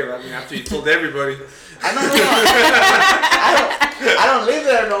fucking there. I mean, after you told everybody. I know. I don't live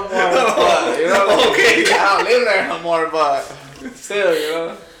there no more. But, you know, Okay. I don't live there no more, but still, you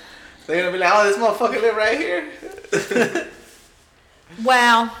know, they're gonna be like, "Oh, this motherfucker live right here."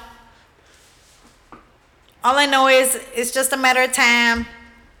 Well, all I know is it's just a matter of time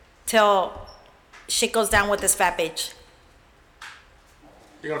till shit goes down with this fat bitch.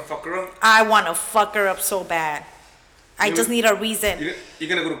 You're gonna fuck her up? I want to fuck her up so bad. I just need a reason. You're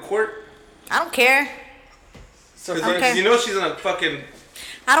gonna go to court? I don't care. So, Okay. You know she's gonna fucking.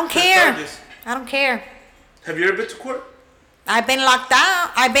 I don't care. charges. I don't care. Have you ever been to court? I've been locked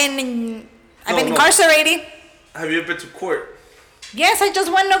out. I've been No. incarcerated. Have you ever been to court? Yes, I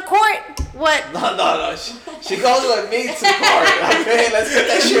just went to court. What? no. She goes with me to court. Okay, let's get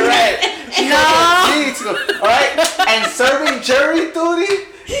that shit right. She No. goes with me to all right. And serving jury duty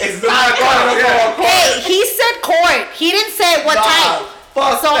is not going to court. Hey, he said court. He didn't say what type.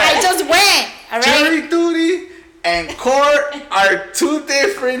 Fuck So that. I just went. All right. Jury duty and court are 2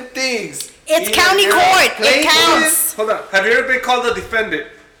 different things. It's Either county you're a court. It plaintiff- counts. Hold on. Have you ever been called a defendant?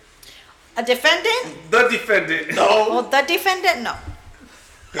 A defendant? The defendant. No, Well, the defendant? No.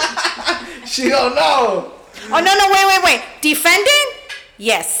 she don't know. Oh, no, wait. Defendant?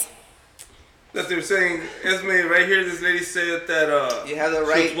 Yes. That they're saying, Esme, right here, this lady said that You have the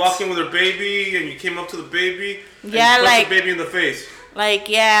she right. was walking with her baby and you came up to the baby and Yeah, you punched like- the baby in the face. Like,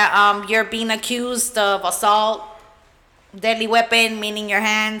 yeah, you're being accused of assault, deadly weapon, meaning your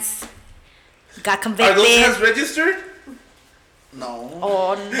hands. Got Are convicted. those hands registered? No.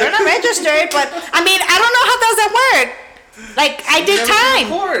 Oh, they're not registered, but I mean, I don't know how does that work. Like, I did time.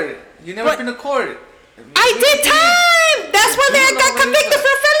 You never been to court. I did time. That's why I got convicted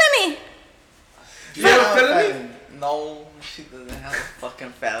for felony. You have a felony? No, she doesn't have a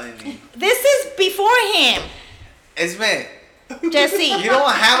fucking felony. This is before him. Esme, Jessie. you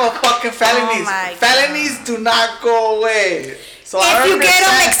don't have a fucking felonies. Oh Felonies do not go away. So if you get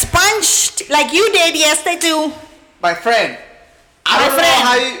them expunged like you did, yes, they do. My friend, I don't know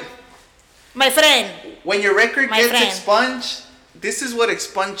how you. My friend. When your record gets expunged, this is what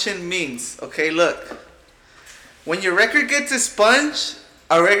expunction means. Okay, look. When your record gets expunged,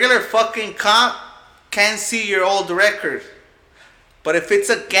 a regular fucking cop can't see your old record. But if it's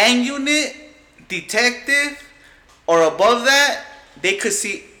a gang unit, detective, or above that, they could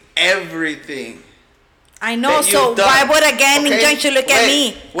see everything. I know, so why would a gang injunction look at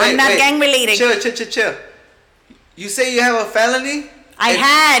me? I'm not gang related. Chill. You say you have a felony?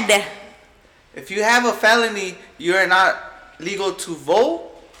 If you have a felony, you are not legal to vote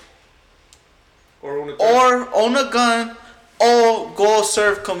or own a gun or go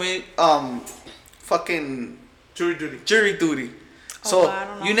serve fucking jury duty. So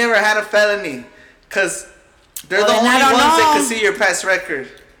you never had a felony because they're the only ones that can see your past record.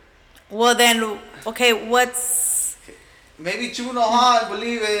 Well then, okay, what's... Maybe you know how I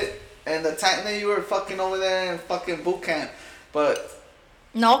believe it and the time that you were fucking over there in fucking boot camp, but...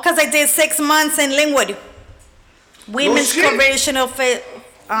 No, because I did 6 months in Linwood. Women's Correctional Facility.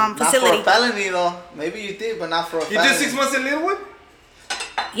 Not for a felony though. Maybe you did, but not for a felony. You did 6 months in Linwood?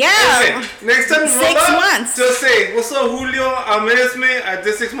 Yeah. Okay. Next time you 6 months. Just say, what's up, Julio? I'm Esme. I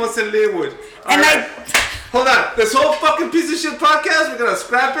did 6 months in Linwood. And right. Hold on. This whole fucking piece of shit podcast, we're going to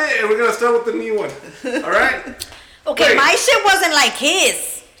scrap it and we're going to start with the new one. All right? Okay, wait. My shit wasn't like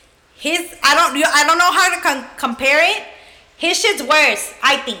his. I don't know how to compare it. His shit's worse,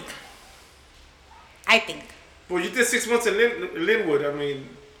 I think. Well, you did 6 months in Linwood. I mean...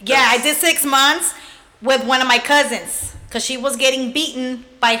 Yeah, I did 6 months with one of my cousins. Because she was getting beaten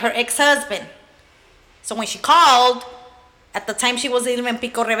by her ex-husband. So when she called, at the time she was living in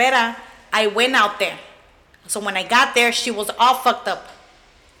Pico Rivera, I went out there. So when I got there, she was all fucked up.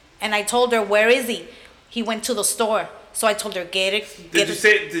 And I told her, where is he? He went to the store. So I told her, get it. Did you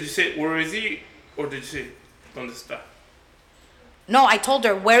say, where is he? Or did you say, ¿dónde está? No, I told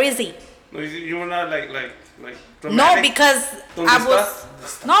her, where is he? No, you were not like dramatic? No, because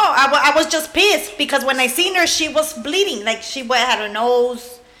I was just pissed because when I seen her, she was bleeding. Like she had her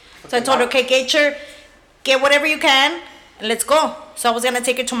nose. So I told her, okay, get whatever you can and let's go. So I was going to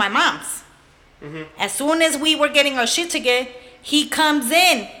take her to my mom's. Mm-hmm. As soon as we were getting our shit together, he comes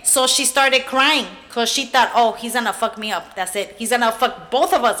in. So she started crying because she thought, oh, he's going to fuck me up. That's it. He's going to fuck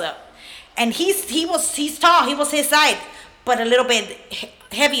both of us up. And he's tall. He was his size, but a little bit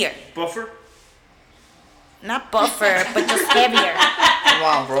heavier. Buffer? Not buffer, but just heavier. Come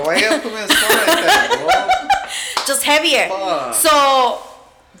on, bro. Why you have to put me in a spot like that, bro? Just heavier. Fuck. So,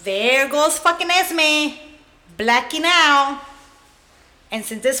 there goes fucking Esme, blacking out. And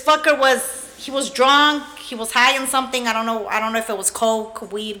since this fucker he was drunk, he was high on something, I don't know if it was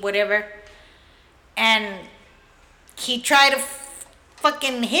coke, weed, whatever. And he tried to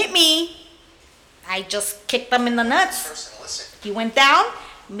fucking hit me. I just kicked him in the nuts. He went down,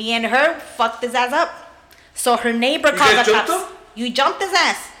 me and her fucked his ass up. So her neighbor called the cops. You jumped his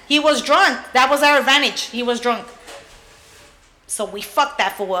ass. He was drunk. That was our advantage. He was drunk. So we fucked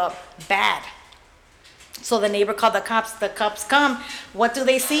that fool up bad. So the neighbor called the cops. The cops come. What do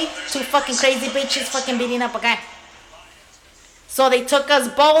they see? 2 fucking crazy bitches fucking beating up a guy. So they took us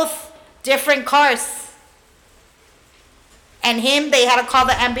both different cars. And him, they had to call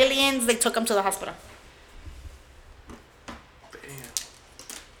the ambulance. They took him to the hospital.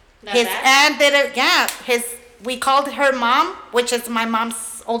 His aunt did it. Yeah, we called her mom, which is my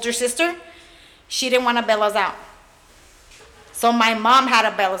mom's older sister. She didn't want to bail us out, so my mom had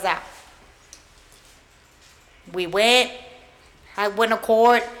to bail us out. We went. I went to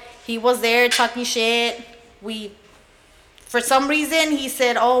court. He was there talking shit. For some reason, he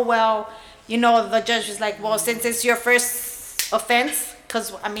said, "Oh well, the judge was like, well, since it's your first offense,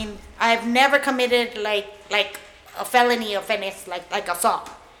 because I mean, I've never committed like a felony offense like assault."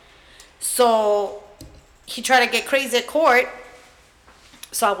 So he tried to get crazy at court.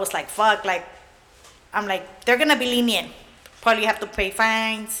 So I was like, fuck, I'm like, they're going to be lenient. Probably have to pay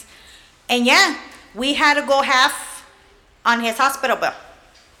fines. And yeah, we had to go half on his hospital bill.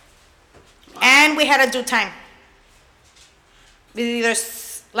 And we had to do time. They're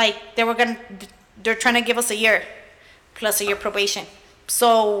trying to give us a year plus a year probation.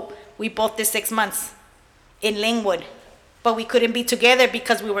 So we both did 6 months in Linwood. but we couldn't be together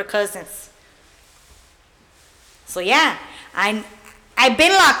because we were cousins. So yeah, I've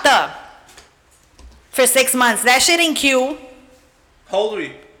been locked up for 6 months. That shit ain't cute. How old were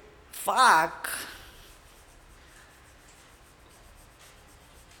you? Fuck.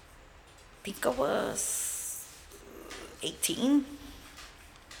 I think I was 18.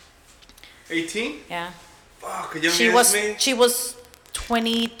 18? Yeah. Fuck, a young She ass was man. she was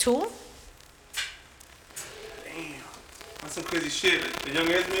 22. Damn. That's some crazy shit. The young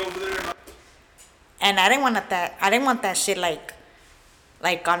ass man over there. And I didn't want that shit like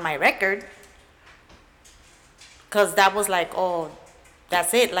on my record. Cause that was like, oh,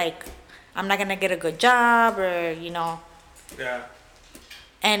 that's it. Like, I'm not gonna get a good job, or Yeah.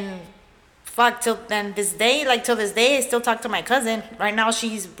 And fuck, till this day, I still talk to my cousin. Right now,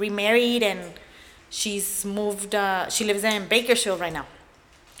 she's remarried and she's moved. She lives in Bakersfield right now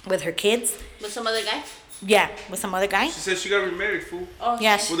with her kids. With some other guy? Yeah, with some other guy. She said she got remarried, fool. Oh,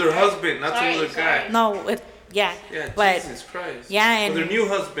 Yeah, With her husband, not some other guy. No, yeah. Yeah, But Jesus Christ. yeah, and with her new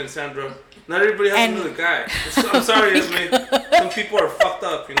husband, Sandra. Not everybody has and- another guy. I'm sorry, Esme. Some people are fucked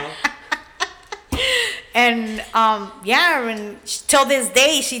up, and yeah, and till this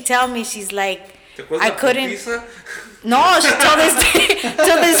day, she tell me, she's like, I couldn't. Pizza? No, she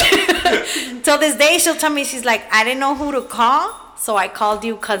till this day, she'll tell me, she's like, I didn't know who to call, so I called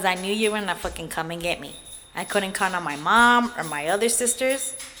you because I knew you were gonna fucking come and get me. I couldn't count on my mom or my other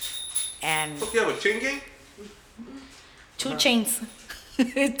sisters, and Fuck, you have a chain gang? 2 chains.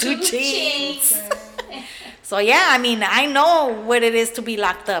 2 chains. So yeah, I mean, I know what it is to be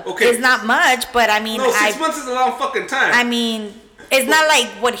locked up. Okay. It's not much, but I mean, No, 6 months is a long fucking time. I mean, it's not like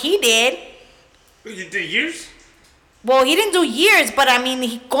what he did. You did years? Well, he didn't do years, but I mean,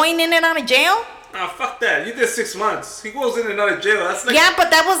 he going in and out of jail. Nah, fuck that. You did 6 months. He goes in and out of jail. That's like... Yeah, but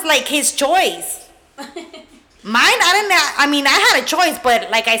that was like his choice. Mine, I had a choice,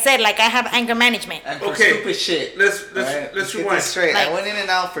 but like I said, like I have anger management. And for Okay. stupid shit. Let's get rewind. this straight. Like- I went in and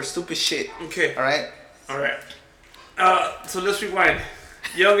out for stupid shit. Okay. All right. So let's rewind.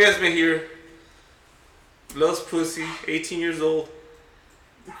 Young Esme here. Loves pussy. 18 years old.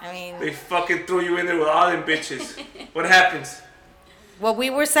 I mean, They fucking throw you in there with all them bitches. What happens? well, we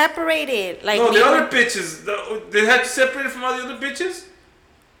were separated. Like, No, we the were- other bitches. They had you separated from all the other bitches?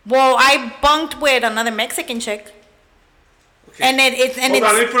 Well, I bunked with another Mexican chick, Okay. and it's Hold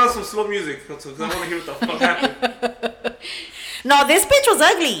on, let me put on some slow music. Because I want to hear what the fuck happened. no, this bitch was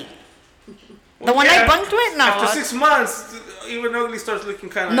ugly. The one I bunked with, no. After 6 months, even ugly starts looking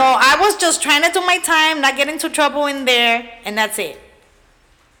kind of... No, I was just trying to do my time, not get into trouble in there, and that's it.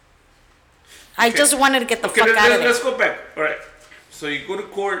 I Okay. just wanted to get the fuck out of there. Let's go back. All right. So you go to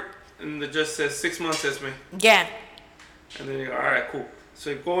court, and the judge says 6 months, Esme. Yeah. And then you go, all right, cool. So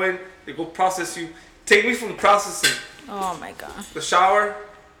you go in, they go process you. Take me from processing. Oh my god. The shower.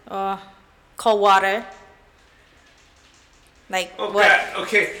 Cold water. Like Oh, what? God.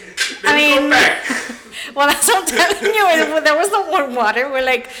 Okay. I Let's go mean- back. Well, that's what I'm telling you. There was no warm water. We're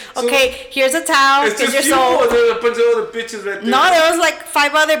like, okay, here's a towel, It's here's just your you or soap. there's a bunch of other bitches right there? No, there was like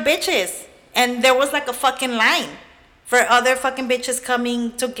 5 other bitches, and there was like a fucking line for other fucking bitches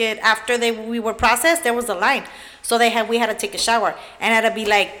coming to get after we were processed. There was a line, so we had to take a shower, and it had to be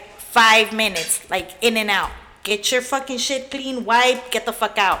like 5 minutes, like in and out. Get your fucking shit clean, wipe, get the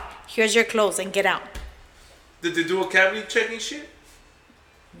fuck out. Here's your clothes and get out. Did they do a cavity checking shit?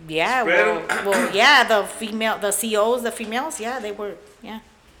 Yeah, Spread 'em. well, yeah, the COs, the females, yeah, they were, yeah.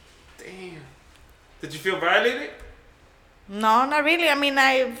 Damn. Did you feel violated? No, not really. I mean,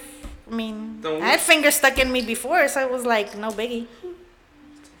 I had fingers stuck in me before, so it was like no biggie.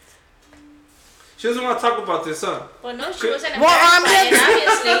 She doesn't want to talk about this, huh? Well, no, she wasn't Well, I'm embarrassed by it,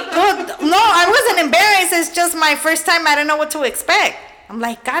 obviously. Well, no, I wasn't embarrassed. It's just my first time. I didn't know what to expect. I'm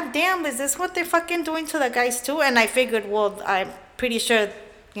like, God damn, is this what they're fucking doing to the guys too? And I figured, well, I'm pretty sure,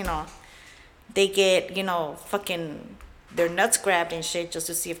 they get, fucking their nuts grabbed and shit just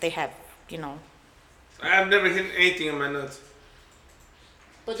to see if they have, I've never hit anything in my nuts.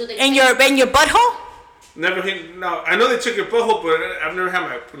 But do they in your butthole. Never hit. No, I know they check your butthole, but I've never had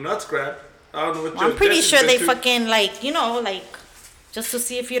my nuts grabbed. I don't know what. I'm pretty Jessie's sure been they to. fucking like just to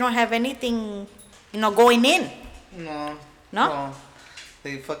see if you don't have anything, going in. No. No?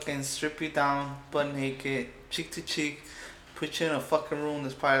 They fucking strip you down, butt naked, cheek to cheek, put you in a fucking room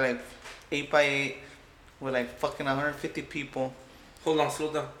that's probably like 8 by 8 with like fucking 150 people. Hold on,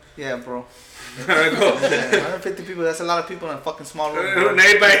 slow down. Yeah, bro. Alright, go. 150 people, that's a lot of people in a fucking small room, bro.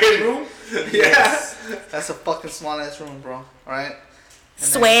 Everybody his room? Yeah. Yes. That's a fucking small ass room, bro. Alright?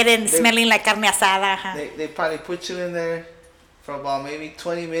 Sweating, smelling like carne asada. Huh? They probably put you in there for about maybe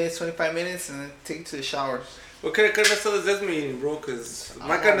 20 minutes, 25 minutes, and then take you to the shower. What kind of carne asada is Jessie eating, bro? Because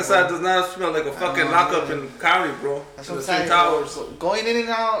my carne asada does not smell like a fucking lockup in county, bro. That's what I'm saying. Towers. Going in and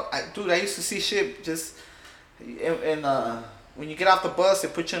out, I used to see shit just in when you get off the bus, they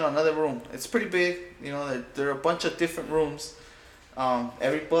put you in another room. It's pretty big, you know. There are a bunch of different rooms.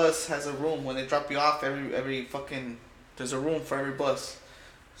 Every bus has a room. When they drop you off, every fucking there's a room for every bus.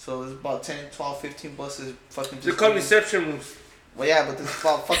 So there's about 10, 12, 15 buses fucking just... They call reception rooms. Well, yeah, but there's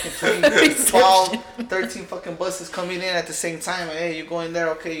about fucking 20, 12, 13 fucking buses coming in at the same time. And, hey, you go in there,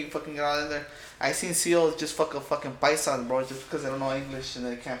 okay, you fucking get out in there. I seen CEOs just fucking paisas, bro, just because they don't know English and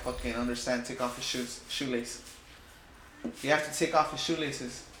they can't fucking understand, take off your shoelace. You have to take off your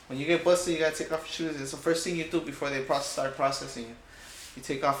shoelaces. When you get busted, you gotta take off your shoelaces. It's the first thing you do before they start processing you. You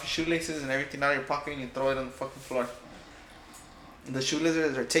take off your shoelaces and everything out of your pocket and you throw it on the fucking floor. The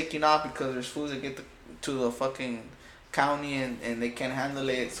shoelaces are taking off because there's fools that get to the fucking county and they can't handle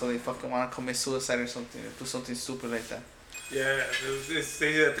it, so they fucking want to commit suicide or something, or do something stupid like that. Yeah, they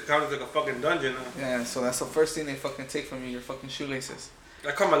say that the county's like a fucking dungeon. Huh? Yeah, so that's the first thing they fucking take from you, your fucking shoelaces.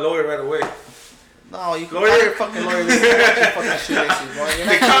 I call my lawyer right away. No, you can call your fucking lawyer. This is not your fucking shoelaces, boy. You're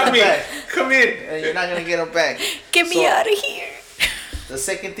not they caught me. Back. Come in. And you're not gonna get them back. Get me out of here. The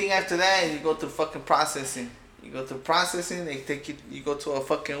second thing after that, you go through fucking processing. You go through processing, they take you go to a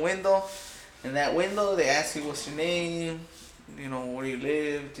fucking window. In that window, they ask you what's your name, you know, where you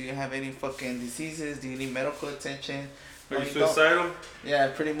live, do you have any fucking diseases, do you need medical attention? Are you suicidal? Yeah,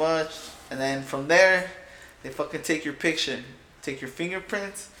 pretty much. And then from there, they fucking take your picture, take your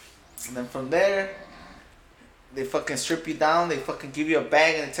fingerprints, and then from there, they fucking strip you down, they fucking give you a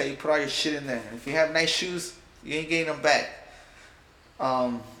bag and they tell you put all your shit in there. And if you have nice shoes, you ain't getting them back.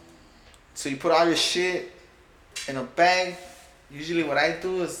 So you put all your shit in a bag. Usually what I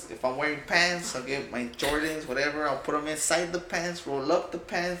do is if I'm wearing pants, I'll get my Jordans, whatever, I'll put them inside the pants, roll up the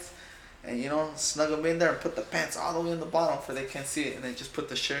pants, and you know, snug them in there and put the pants all the way in the bottom so they can't see it, and then just put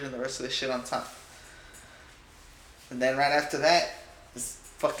the shirt and the rest of the shit on top. And then right after that, it's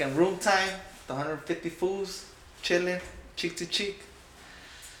fucking room time, the 150 fools, chilling, cheek to cheek.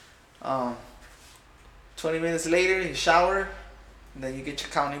 20 minutes later, you shower, and then you get your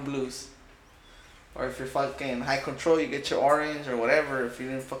county blues. Or if you're fucking high control, you get your orange or whatever. If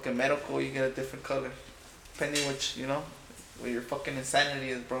you're in fucking medical, you get a different color. Depending which, you know, where your fucking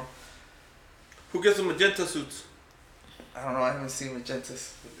insanity is, bro. Who gets the magenta suits? I don't know, I haven't seen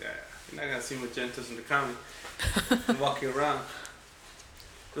magentas. Yeah, you're not gonna see magentas in the county. Walking around.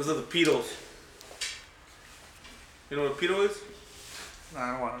 Those are the pedos. You know what a pedo is? No,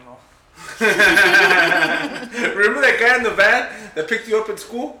 I don't want to know. Remember that guy in the van that picked you up at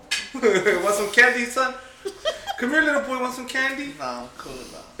school? Want some candy, son? Come here, little boy. Want some candy? No, I'm cool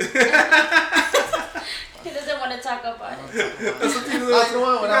now. He doesn't want to talk about it.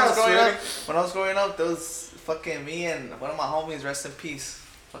 When I was growing up, there was fucking me and one of my homies, rest in peace,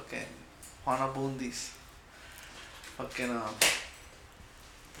 fucking Juana Bundis. Fucking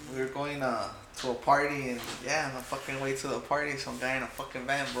we were going to a party, and yeah, on the fucking way to the party, some guy in a fucking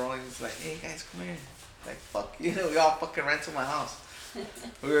van, bro, he was like, hey guys, come here. Like, fuck you. We all fucking ran to my house.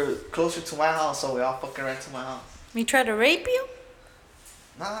 We were closer to my house, so we all fucking ran to my house. Me try to rape you?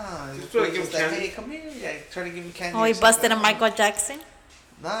 Nah, Just he try to was give just him like, candy. hey, come here. Yeah, try to give me candy. Oh, he busted a Michael Jackson?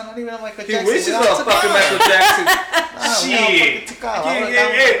 Nah, not even a Michael He Jackson. wishes We a all took fucking off. Michael Jackson. Nah, we all fucking took off. I would've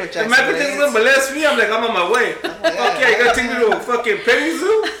done Hey, if Michael Jackson gonna molest me, I'm like, I'm on my way. Fuck yeah, you gotta take me to a fucking petting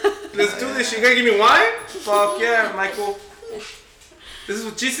zoo? Let's do this shit. You gotta give me wine? Fuck yeah, Michael. This is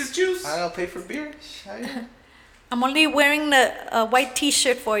what Jesus juice? I don't pay for beer. Shit. I'm only wearing the white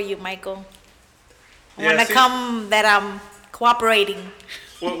t-shirt for you, Michael. I Yeah, want to see? come that I'm cooperating.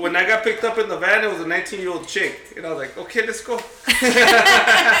 When I got picked up in the van, it was a 19-year-old chick. And I was like, okay, let's go.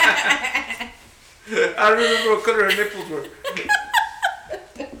 I don't remember what color her nipples were.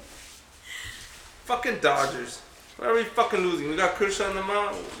 Fucking Dodgers. Why are we fucking losing? We got Kershaw on the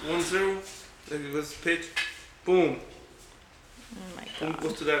mound, 1-0. There it was pitch. Boom. Oh my Boom God.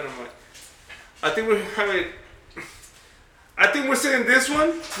 goes to dynamite. I think we're sending this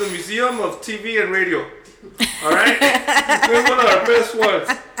one to the Museum of TV and Radio. Alright? This is one of our best ones.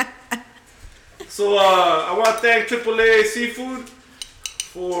 So I want to thank AAA Seafood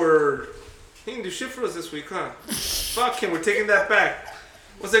for... He didn't do shit for us this week, huh? Fuck him, we're taking that back.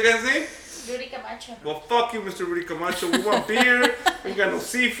 What's that guy's name? Rudy Camacho. Well, fuck you, Mr. Rudy Camacho. We want beer. We ain't got no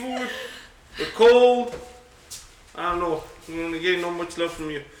seafood. We're cold. I don't know. We're not getting no much love from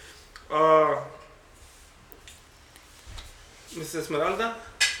you. Miss Esmeralda,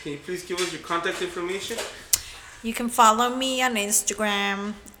 can you please give us your contact information? You can follow me on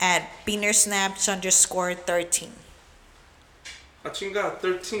Instagram at beanersnaps_13. I chinga,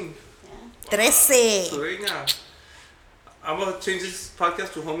 13. Yeah. 13. Sureña. I'm gonna change this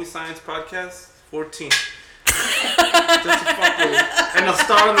podcast to Homie Science Podcast 14. Just to fuck with it. And a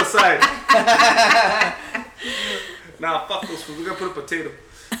star on the side. Nah, fuck those fools. We gotta put a potato.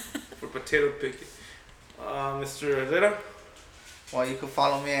 For potato picking. Mr. Herrera? Well, you can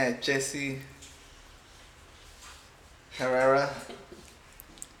follow me at Jessie Herrera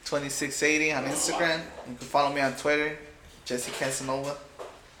 2680 on Instagram. You can follow me on Twitter, Jessie Casanova.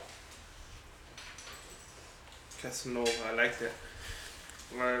 Casanova, I like that.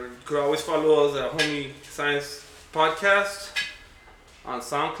 You could always follow us at Homie Science Podcast on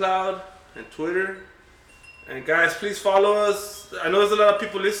SoundCloud and Twitter. And guys, please follow us. I know there's a lot of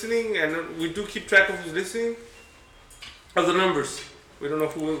people listening, and we do keep track of who's listening. Of the numbers. We don't know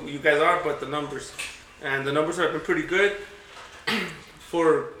who you guys are, but the numbers. And the numbers have been pretty good.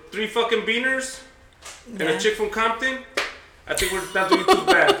 For 3 fucking beaners and a chick from Compton, I think we're not doing too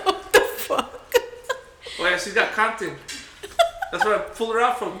bad. What the fuck? Oh yeah, she's got Compton. That's where I pulled her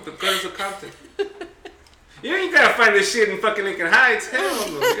out from, the gutters of Compton. You ain't gotta find this shit in fucking Lincoln Heights.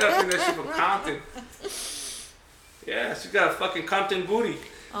 Hell no. You gotta find that shit from Compton. Yeah, she got a fucking Compton booty.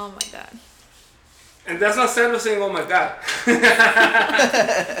 Oh my god. And that's not Sandra saying, oh my god.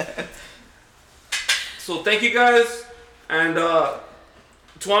 So thank you guys. And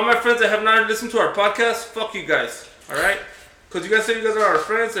to all my friends that have not listened to our podcast, fuck you guys. Alright? Because you guys say you guys are our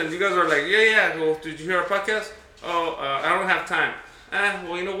friends and you guys are like, yeah. Well, did you hear our podcast? Oh, I don't have time.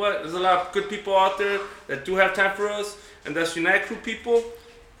 Well, you know what? There's a lot of good people out there that do have time for us. And that's United Crew people.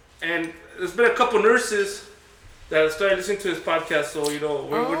 And there's been a couple nurses that started listening to this podcast. So, you know,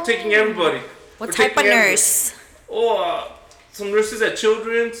 we're taking everybody. What type of nurse? Some nurses at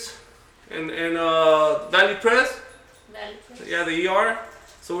Children's and Valley Press. Yeah, the ER.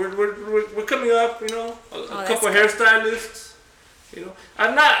 So we're coming up, you know. A couple of hairstylists. You know,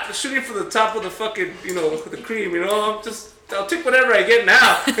 I'm not shooting for the top of the fucking, you know, the cream. You know, I'll take whatever I get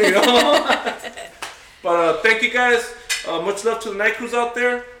now. You know. But thank you guys. Much love to the night crews out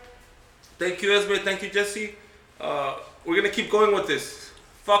there. Thank you, Esme. Thank you, Jessie. We're gonna keep going with this.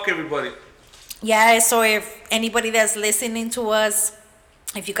 Fuck everybody. Yeah, so if anybody that's listening to us,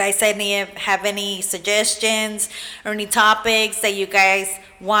 if you guys have any suggestions or any topics that you guys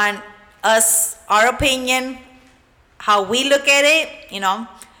want our opinion, how we look at it, you know,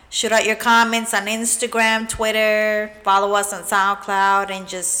 shoot out your comments on Instagram, Twitter, follow us on SoundCloud, and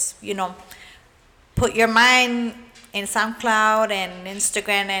just, you know, put your mind in SoundCloud and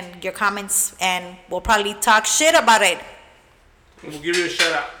Instagram and your comments, and we'll probably talk shit about it. We'll give you a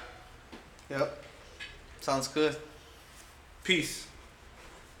shout out. Yep. Sounds good. Peace.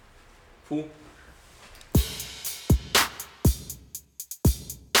 Fool.